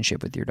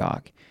relationship with your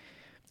dog.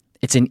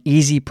 It's an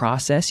easy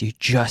process. You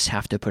just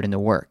have to put in the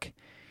work.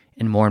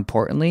 And more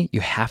importantly,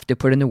 you have to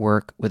put in the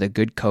work with a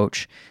good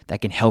coach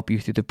that can help you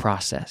through the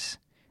process.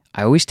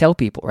 I always tell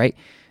people, right?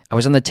 I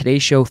was on the Today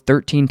Show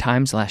 13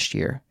 times last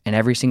year, and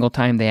every single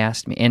time they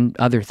asked me, and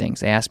other things,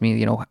 they asked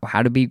me,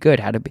 how to be good,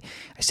 I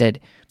said,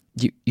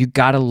 you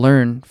got to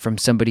learn from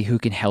somebody who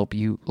can help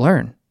you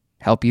learn,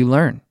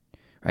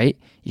 right?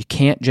 You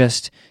can't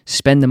just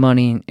spend the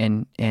money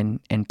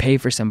and pay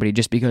for somebody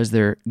just because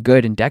they're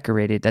good and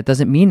decorated. That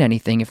doesn't mean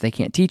anything if they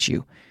can't teach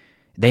you.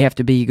 They have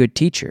to be a good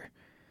teacher.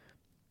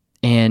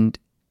 And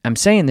I'm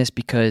saying this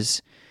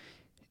because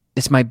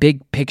it's my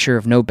big picture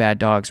of no bad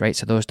dogs, right?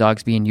 So those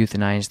dogs being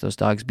euthanized, those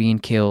dogs being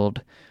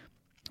killed,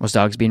 those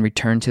dogs being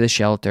returned to the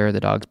shelter, the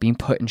dogs being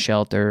put in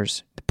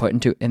shelters,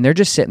 and they're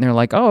just sitting there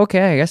like, oh,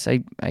 okay, I guess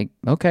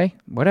okay,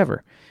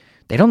 whatever.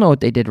 They don't know what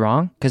they did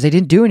wrong because they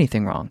didn't do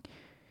anything wrong.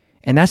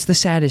 And that's the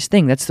saddest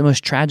thing. That's the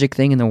most tragic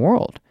thing in the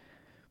world.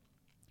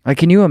 Like,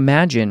 can you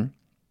imagine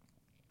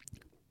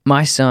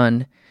my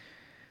son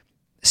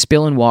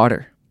spilling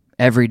water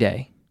every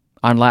day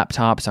on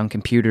laptops, on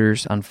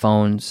computers, on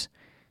phones,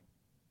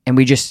 and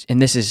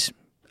this is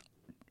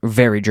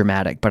very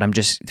dramatic, but I'm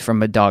just,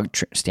 from a dog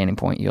standing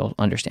point, you'll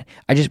understand.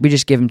 We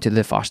just give him to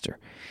the foster.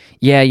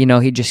 Yeah,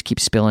 he just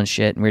keeps spilling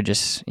shit, and we're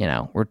just,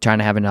 we're trying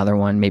to have another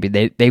one. Maybe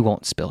they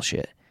won't spill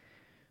shit.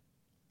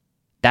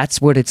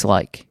 That's what it's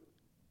like.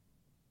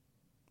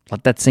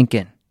 Let that sink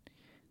in.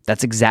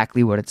 That's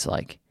exactly what it's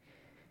like.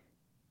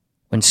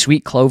 When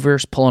Sweet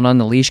Clover's pulling on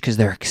the leash because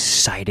they're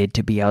excited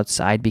to be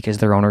outside because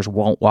their owners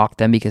won't walk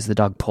them because the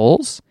dog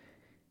pulls,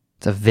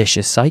 it's a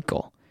vicious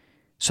cycle.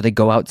 So they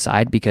go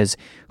outside because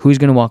who's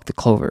going to walk the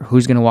Clover?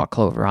 Who's going to walk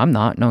Clover? I'm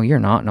not. No, you're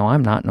not. No,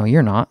 I'm not. No,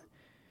 you're not.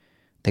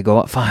 They go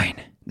out,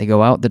 fine. They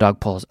go out, the dog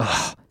pulls.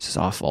 Oh, this is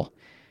awful.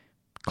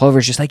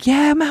 Clover's just like,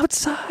 yeah, I'm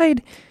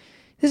outside.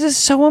 This is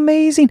so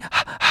amazing.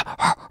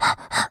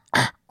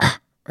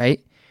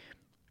 Right?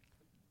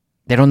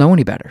 They don't know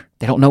any better.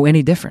 They don't know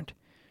any different.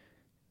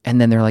 And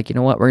then they're like, you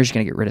know what? We're just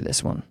going to get rid of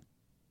this one.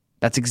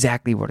 That's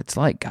exactly what it's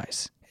like,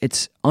 guys.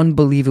 It's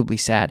unbelievably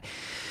sad.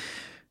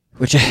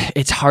 which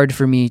it's hard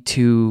for me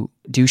to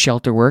do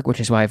shelter work, which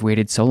is why I've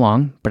waited so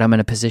long, but I'm in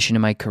a position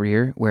in my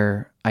career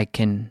where I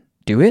can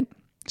do it,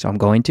 so I'm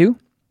going to,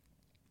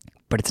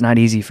 but it's not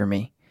easy for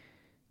me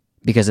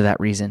because of that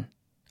reason.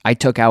 I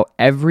took out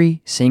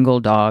every single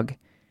dog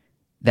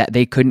that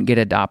they couldn't get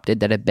adopted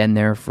that had been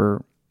there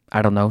for,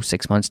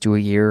 6 months to a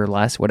year or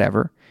less,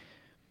 whatever,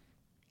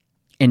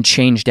 and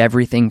changed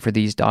everything for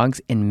these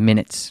dogs in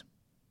minutes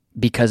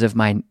because of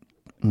my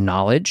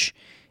knowledge,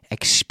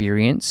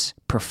 experience,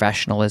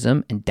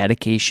 professionalism, and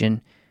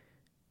dedication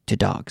to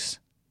dogs.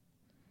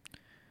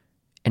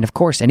 And of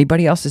course,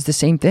 anybody else is the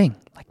same thing.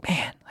 I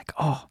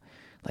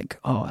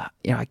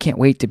can't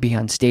wait to be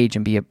on stage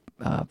and be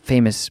a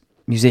famous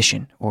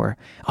musician, or,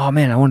 oh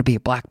man, I want to be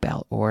a black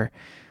belt, or,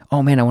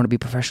 oh man, I want to be a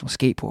professional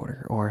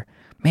skateboarder, or,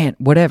 man,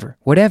 whatever.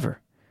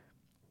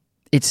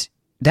 It's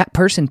that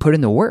person put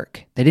in the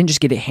work. They didn't just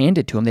get it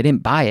handed to them. They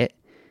didn't buy it.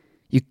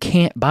 You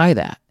can't buy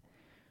that,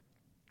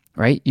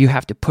 right? You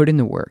have to put in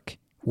the work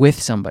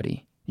with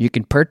somebody. You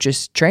can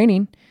purchase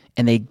training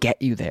and they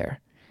get you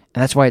there.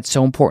 And that's why it's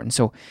so important.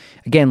 So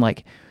again,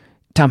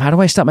 Tom, how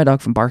do I stop my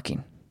dog from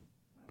barking?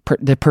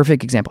 The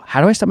perfect example.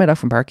 How do I stop my dog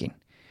from barking?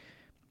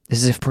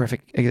 This is a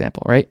perfect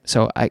example, right?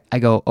 So I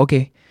go,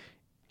 okay,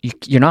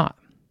 you're not.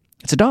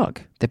 It's a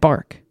dog. They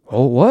bark.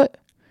 Oh, what?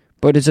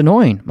 But it's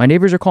annoying. My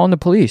neighbors are calling the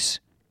police.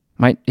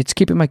 It's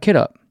keeping my kid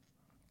up.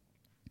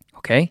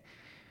 Okay?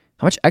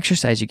 How much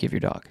exercise you give your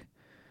dog?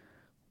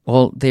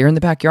 Well, they're in the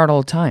backyard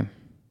all the time.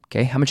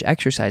 Okay? How much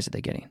exercise are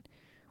they getting?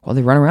 Well,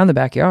 they run around the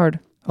backyard.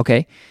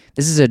 Okay?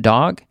 This is a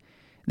dog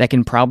that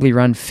can probably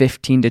run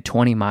 15 to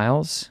 20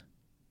 miles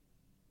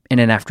in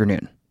an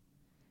afternoon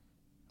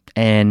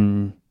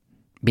and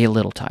be a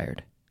little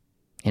tired,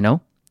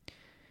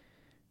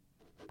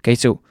 Okay,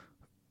 so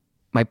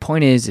my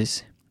point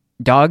is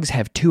dogs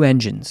have two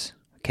engines,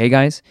 okay,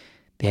 guys?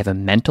 They have a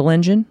mental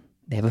engine,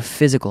 they have a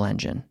physical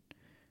engine.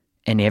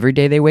 And every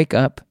day they wake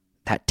up,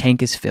 that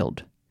tank is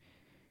filled.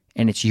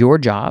 And it's your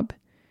job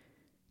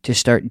to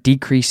start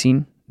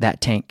decreasing that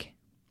tank.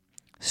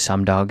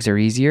 Some dogs are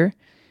easier.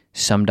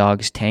 Some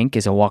dogs' tank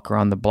is a walk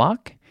around the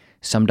block.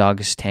 Some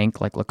dogs' tank,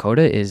 like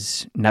Lakota,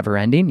 is never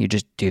ending. You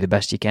just do the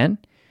best you can.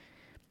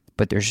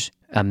 But there's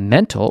a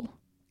mental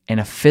and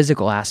a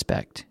physical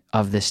aspect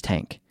of this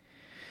tank.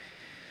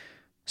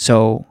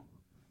 So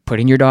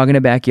putting your dog in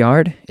a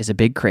backyard is a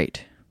big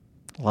crate.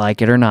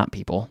 Like it or not,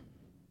 people.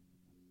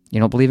 You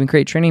don't believe in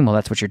crate training? Well,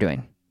 that's what you're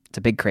doing. It's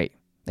a big crate.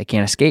 They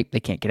can't escape. They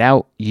can't get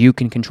out. You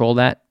can control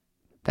that.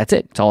 That's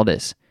it. That's all it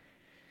is.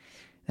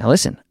 Now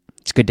listen,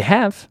 it's good to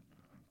have.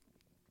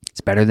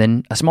 It's better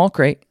than a small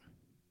crate.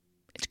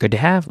 It's good to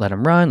have. Let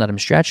them run. Let them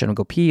stretch. Let them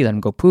go pee. Let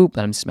them go poop.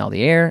 Let them smell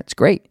the air. It's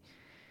great.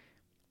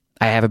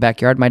 I have a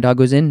backyard my dog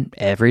goes in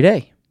every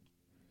day.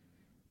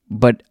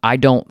 But I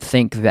don't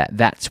think that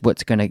that's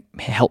what's going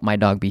to help my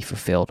dog be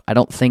fulfilled. I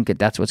don't think that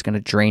that's what's going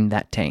to drain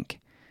that tank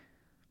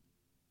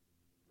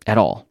at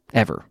all,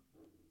 ever,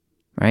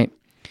 right?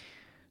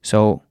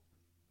 So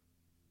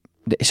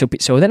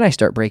then I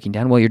start breaking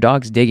down, well, your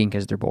dog's digging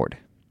because they're bored.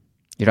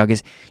 Your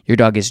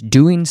dog is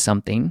doing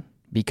something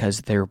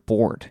because they're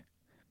bored.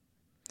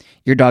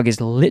 Your dog is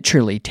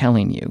literally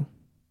telling you,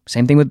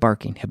 same thing with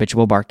barking,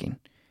 habitual barking,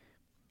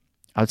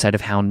 outside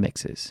of hound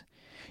mixes.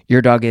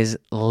 Your dog is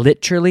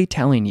literally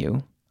telling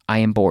you, I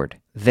am bored.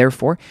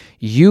 Therefore,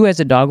 you as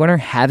a dog owner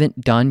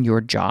haven't done your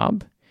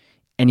job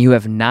and you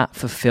have not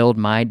fulfilled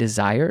my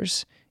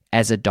desires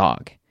as a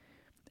dog.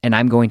 And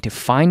I'm going to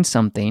find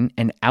something,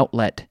 an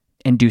outlet,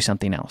 and do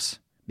something else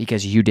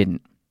because you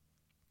didn't.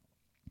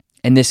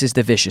 And this is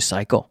the vicious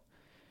cycle.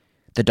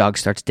 The dog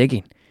starts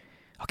digging.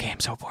 Okay, I'm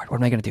so bored. What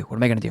am I going to do? What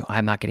am I going to do?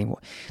 I'm not getting...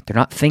 They're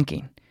not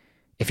thinking.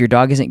 If your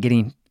dog isn't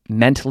getting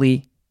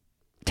mentally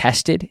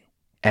tested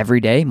every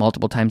day,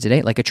 multiple times a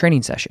day, like a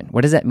training session,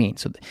 what does that mean?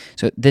 So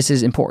this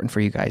is important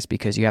for you guys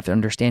because you have to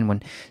understand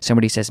when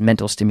somebody says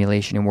mental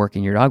stimulation and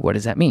working your dog, what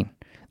does that mean?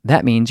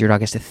 That means your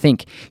dog has to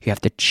think. You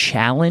have to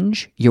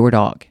challenge your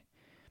dog.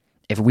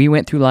 If we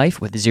went through life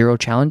with zero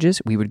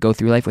challenges, we would go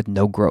through life with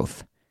no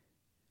growth.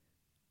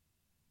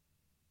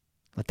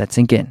 Let that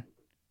sink in.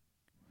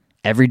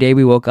 Every day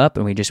we woke up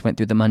and we just went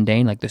through the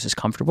mundane, like this is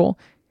comfortable.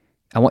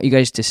 I want you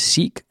guys to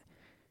seek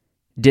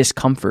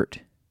discomfort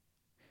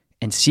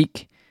and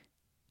seek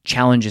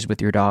challenges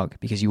with your dog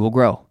because you will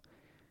grow.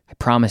 I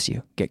promise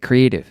you. Get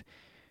creative.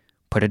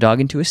 Put a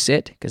dog into a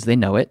sit because they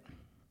know it.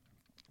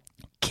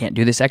 Can't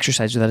do this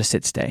exercise without a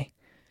sit stay.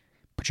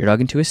 Put your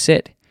dog into a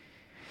sit.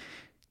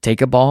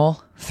 Take a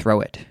ball, throw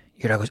it.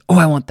 Your dog goes, oh,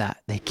 I want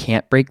that. They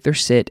can't break their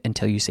sit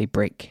until you say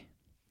break.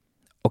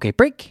 Okay,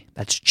 break.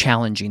 That's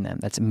challenging them.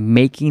 That's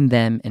making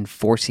them and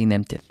forcing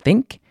them to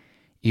think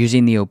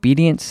using the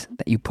obedience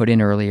that you put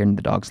in earlier in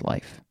the dog's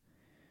life.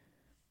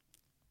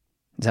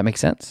 Does that make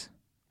sense?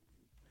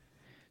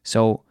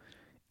 So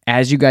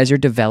as you guys are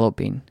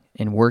developing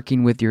and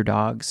working with your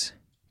dogs,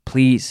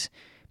 please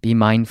be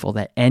mindful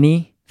that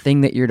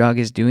anything that your dog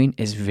is doing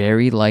is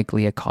very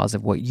likely a cause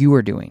of what you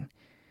are doing.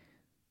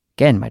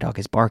 Again, my dog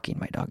is barking.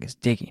 My dog is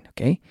digging,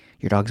 okay?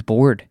 Your dog's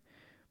bored.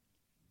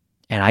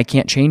 And I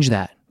can't change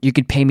that. You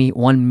could pay me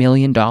 $1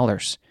 million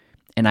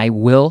and I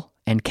will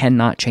and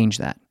cannot change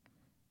that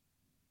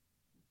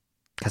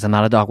because I'm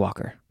not a dog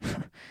walker,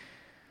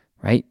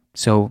 right?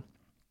 So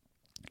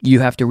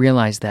you have to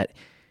realize that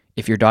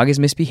if your dog is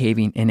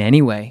misbehaving in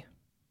any way,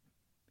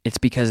 it's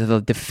because of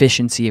the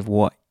deficiency of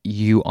what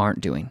you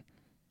aren't doing,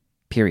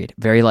 period.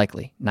 Very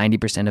likely,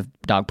 90% of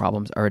dog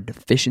problems are a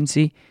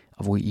deficiency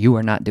of what you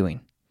are not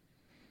doing.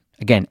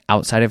 Again,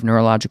 outside of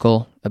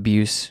neurological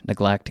abuse,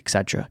 neglect,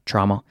 etc.,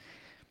 trauma.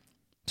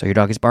 So your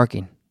dog is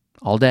barking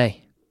all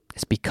day.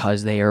 It's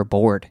because they are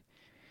bored.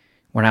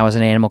 When I was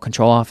an animal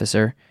control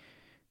officer,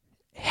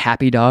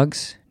 happy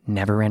dogs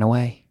never ran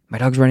away. My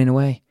dog's running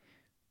away.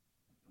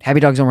 Happy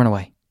dogs don't run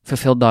away.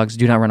 Fulfilled dogs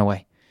do not run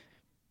away.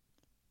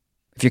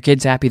 If your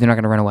kid's happy, they're not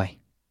going to run away,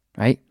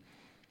 right?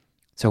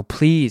 So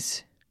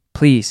please,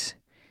 please,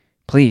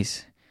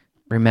 please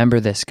remember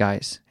this,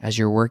 guys, as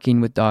you're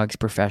working with dogs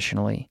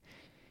professionally.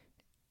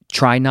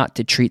 Try not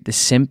to treat the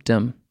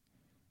symptom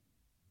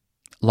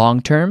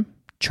long term.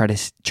 Try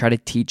to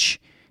teach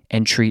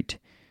and treat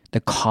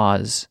the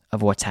cause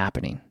of what's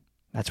happening.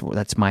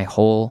 That's my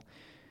whole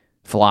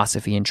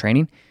philosophy in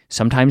training.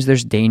 Sometimes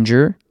there's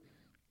danger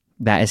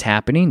that is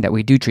happening that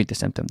we do treat the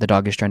symptom. The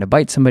dog is trying to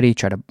bite somebody,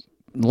 try to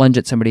lunge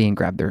at somebody and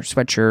grab their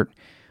sweatshirt.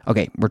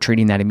 Okay, we're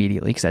treating that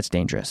immediately because that's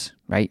dangerous,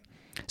 right?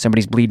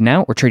 Somebody's bleeding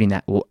out, we're treating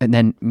that. And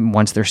then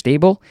once they're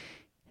stable,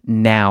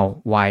 now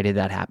why did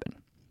that happen?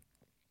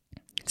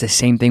 It's the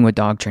same thing with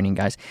dog training,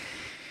 guys.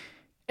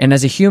 And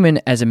as a human,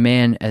 as a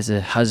man, as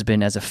a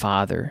husband, as a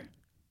father,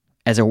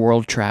 as a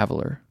world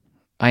traveler,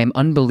 I am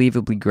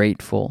unbelievably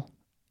grateful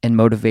and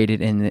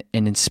motivated and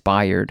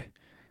inspired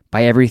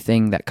by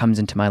everything that comes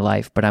into my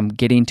life, but I'm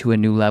getting to a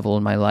new level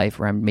in my life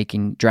where I'm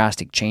making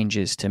drastic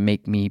changes to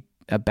make me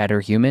a better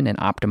human and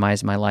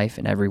optimize my life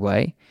in every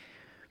way.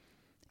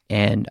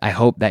 And I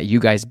hope that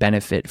you guys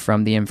benefit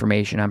from the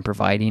information I'm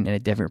providing in a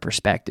different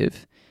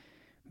perspective,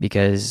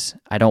 because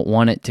I don't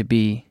want it to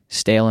be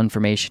stale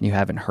information you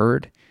haven't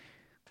heard.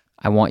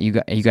 I want you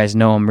guys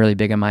know I'm really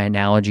big on my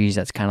analogies.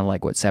 That's kind of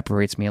like what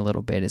separates me a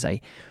little bit, is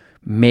I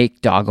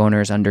make dog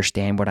owners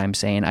understand what I'm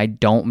saying. I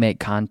don't make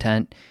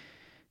content.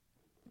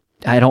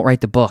 I don't write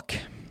the book,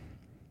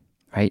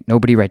 right?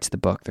 Nobody writes the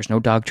book. There's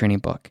no dog training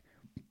book.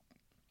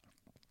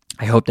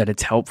 I hope that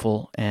it's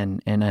helpful,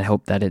 and I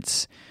hope that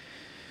it's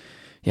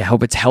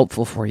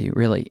helpful for you,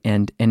 really.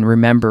 And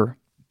remember,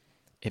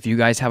 if you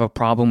guys have a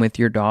problem with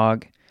your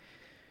dog,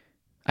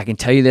 I can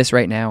tell you this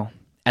right now,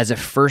 as a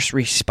first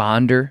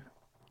responder,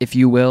 if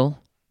you will,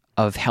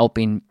 of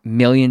helping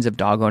millions of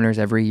dog owners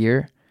every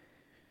year,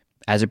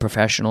 as a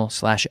professional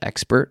 /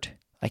 expert,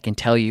 I can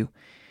tell you,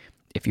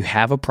 if you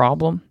have a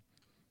problem,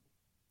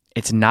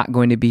 it's not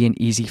going to be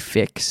an easy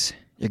fix.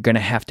 You're going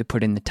to have to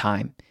put in the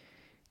time.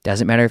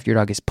 Doesn't matter if your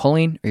dog is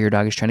pulling or your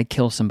dog is trying to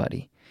kill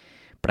somebody.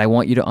 But I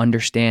want you to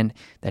understand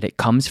that it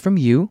comes from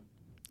you.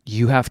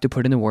 You have to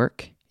put in the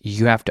work.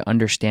 You have to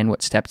understand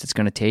what steps it's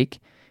going to take.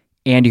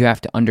 And you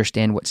have to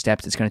understand what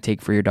steps it's going to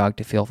take for your dog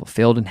to feel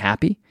fulfilled and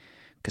happy.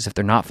 Because if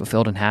they're not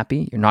fulfilled and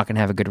happy, you're not going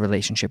to have a good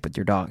relationship with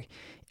your dog.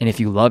 And if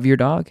you love your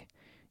dog,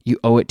 you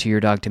owe it to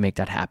your dog to make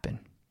that happen.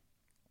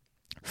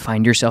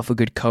 Find yourself a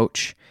good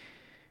coach.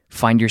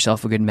 Find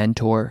yourself a good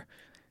mentor.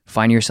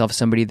 Find yourself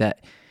somebody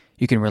that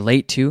you can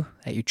relate to,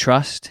 that you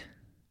trust,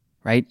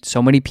 right?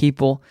 So many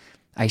people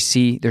I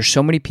see, there's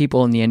so many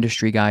people in the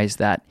industry, guys,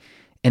 that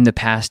in the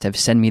past have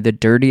sent me the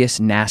dirtiest,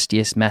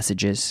 nastiest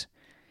messages,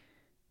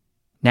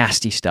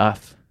 nasty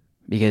stuff,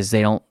 because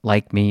they don't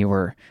like me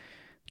or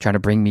try to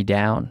bring me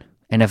down.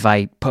 And if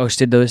I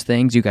posted those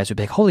things, you guys would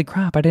be like, holy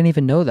crap, I didn't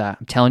even know that.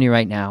 I'm telling you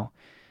right now,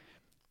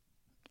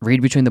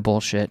 read between the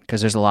bullshit,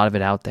 because there's a lot of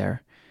it out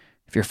there.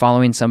 If you're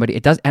following somebody,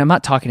 it does. And I'm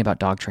not talking about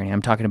dog training.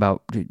 I'm talking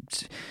about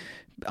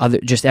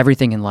just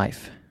everything in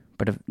life.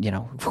 But of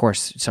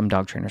course, some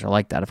dog trainers are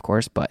like that, of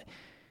course. But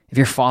if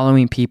you're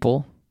following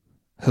people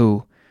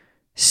who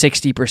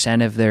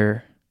 60% of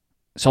their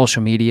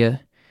social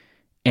media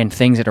and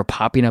things that are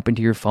popping up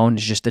into your phone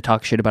is just to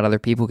talk shit about other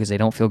people because they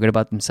don't feel good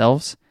about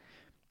themselves,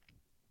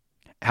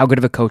 how good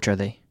of a coach are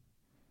they?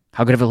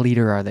 How good of a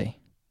leader are they?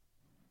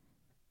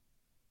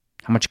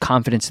 How much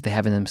confidence do they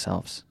have in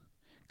themselves?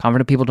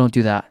 Confident people don't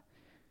do that.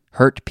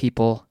 Hurt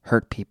people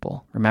hurt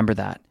people. Remember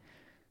that.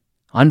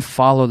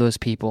 Unfollow those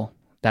people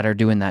that are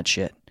doing that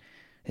shit.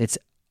 It's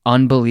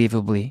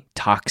unbelievably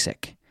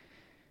toxic.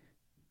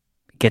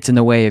 It gets in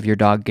the way of your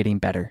dog getting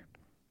better.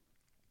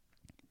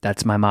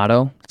 That's my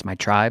motto. It's my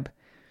tribe.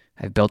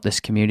 I've built this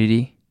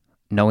community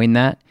knowing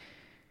that,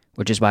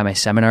 which is why my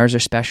seminars are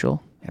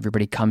special.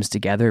 Everybody comes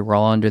together. We're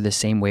all under the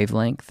same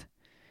wavelength.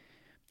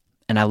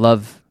 And I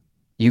love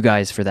you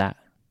guys for that.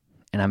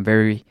 And I'm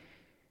very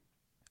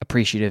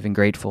appreciative and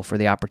grateful for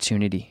the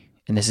opportunity.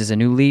 And this is a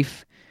new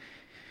leaf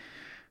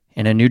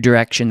and a new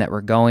direction that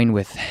we're going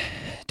with,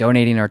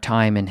 donating our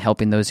time and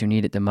helping those who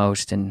need it the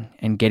most,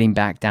 and getting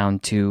back down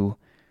to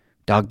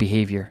dog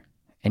behavior.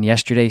 And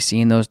yesterday,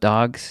 seeing those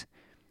dogs,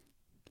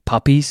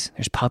 puppies,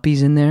 there's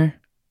puppies in there.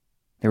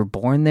 They were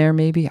born there,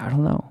 maybe. I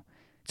don't know.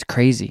 It's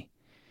crazy.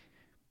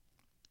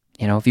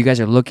 If you guys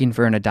are looking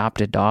for an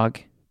adopted dog,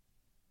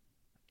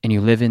 and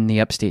you live in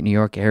the upstate New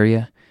York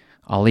area,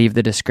 I'll leave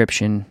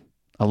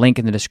a link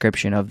in the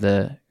description of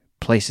the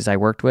places I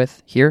worked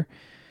with here.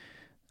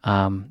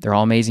 They're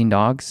all amazing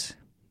dogs.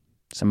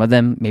 Some of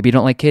them maybe you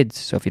don't like kids.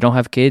 So if you don't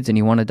have kids and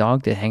you want a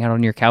dog to hang out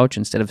on your couch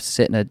instead of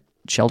sit in a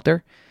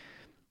shelter,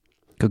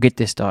 go get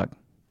this dog.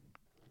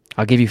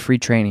 I'll give you free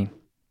training.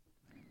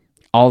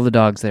 All the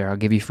dogs there, I'll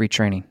give you free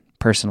training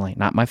personally.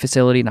 Not my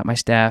facility, not my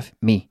staff,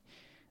 me.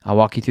 I'll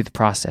walk you through the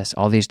process.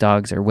 All these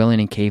dogs are willing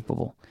and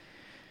capable.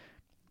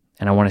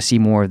 And I want to see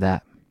more of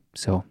that.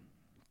 So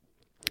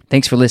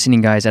thanks for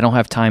listening, guys. I don't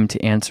have time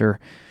to answer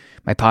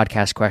my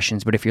podcast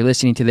questions, but if you're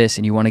listening to this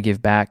and you want to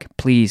give back,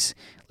 please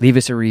leave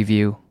us a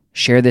review.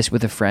 Share this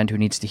with a friend who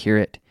needs to hear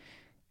it.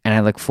 And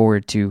I look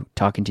forward to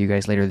talking to you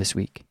guys later this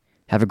week.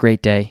 Have a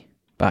great day.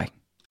 Bye.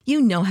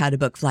 You know how to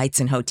book flights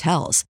and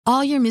hotels.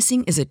 All you're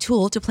missing is a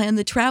tool to plan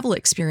the travel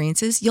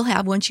experiences you'll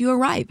have once you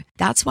arrive.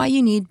 That's why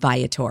you need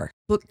Viator.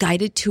 Book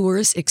guided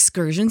tours,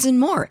 excursions, and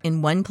more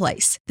in one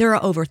place. There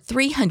are over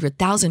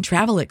 300,000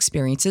 travel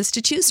experiences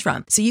to choose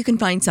from, so you can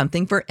find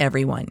something for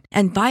everyone.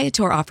 And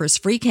Viator offers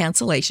free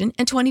cancellation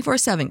and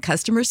 24/7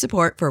 customer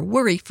support for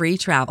worry-free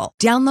travel.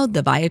 Download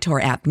the Viator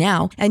app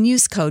now and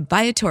use code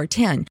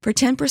Viator10 for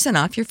 10%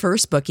 off your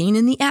first booking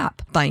in the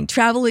app. Find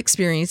travel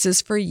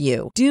experiences for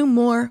you. Do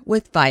more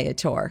with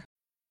Viator.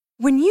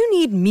 When you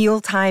need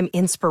mealtime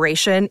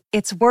inspiration,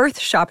 it's worth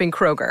shopping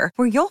Kroger,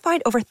 where you'll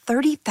find over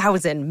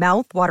 30,000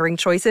 mouth-watering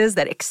choices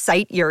that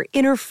excite your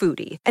inner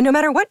foodie. And no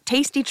matter what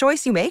tasty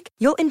choice you make,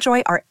 you'll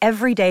enjoy our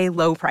everyday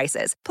low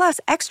prices, plus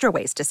extra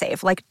ways to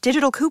save, like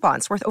digital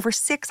coupons worth over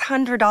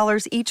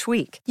 $600 each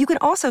week. You can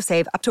also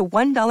save up to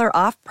 $1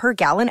 off per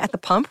gallon at the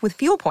pump with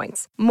fuel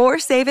points. More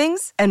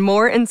savings and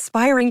more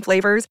inspiring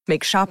flavors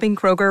make shopping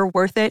Kroger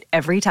worth it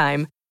every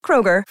time.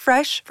 Kroger,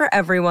 fresh for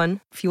everyone.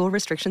 Fuel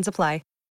restrictions apply.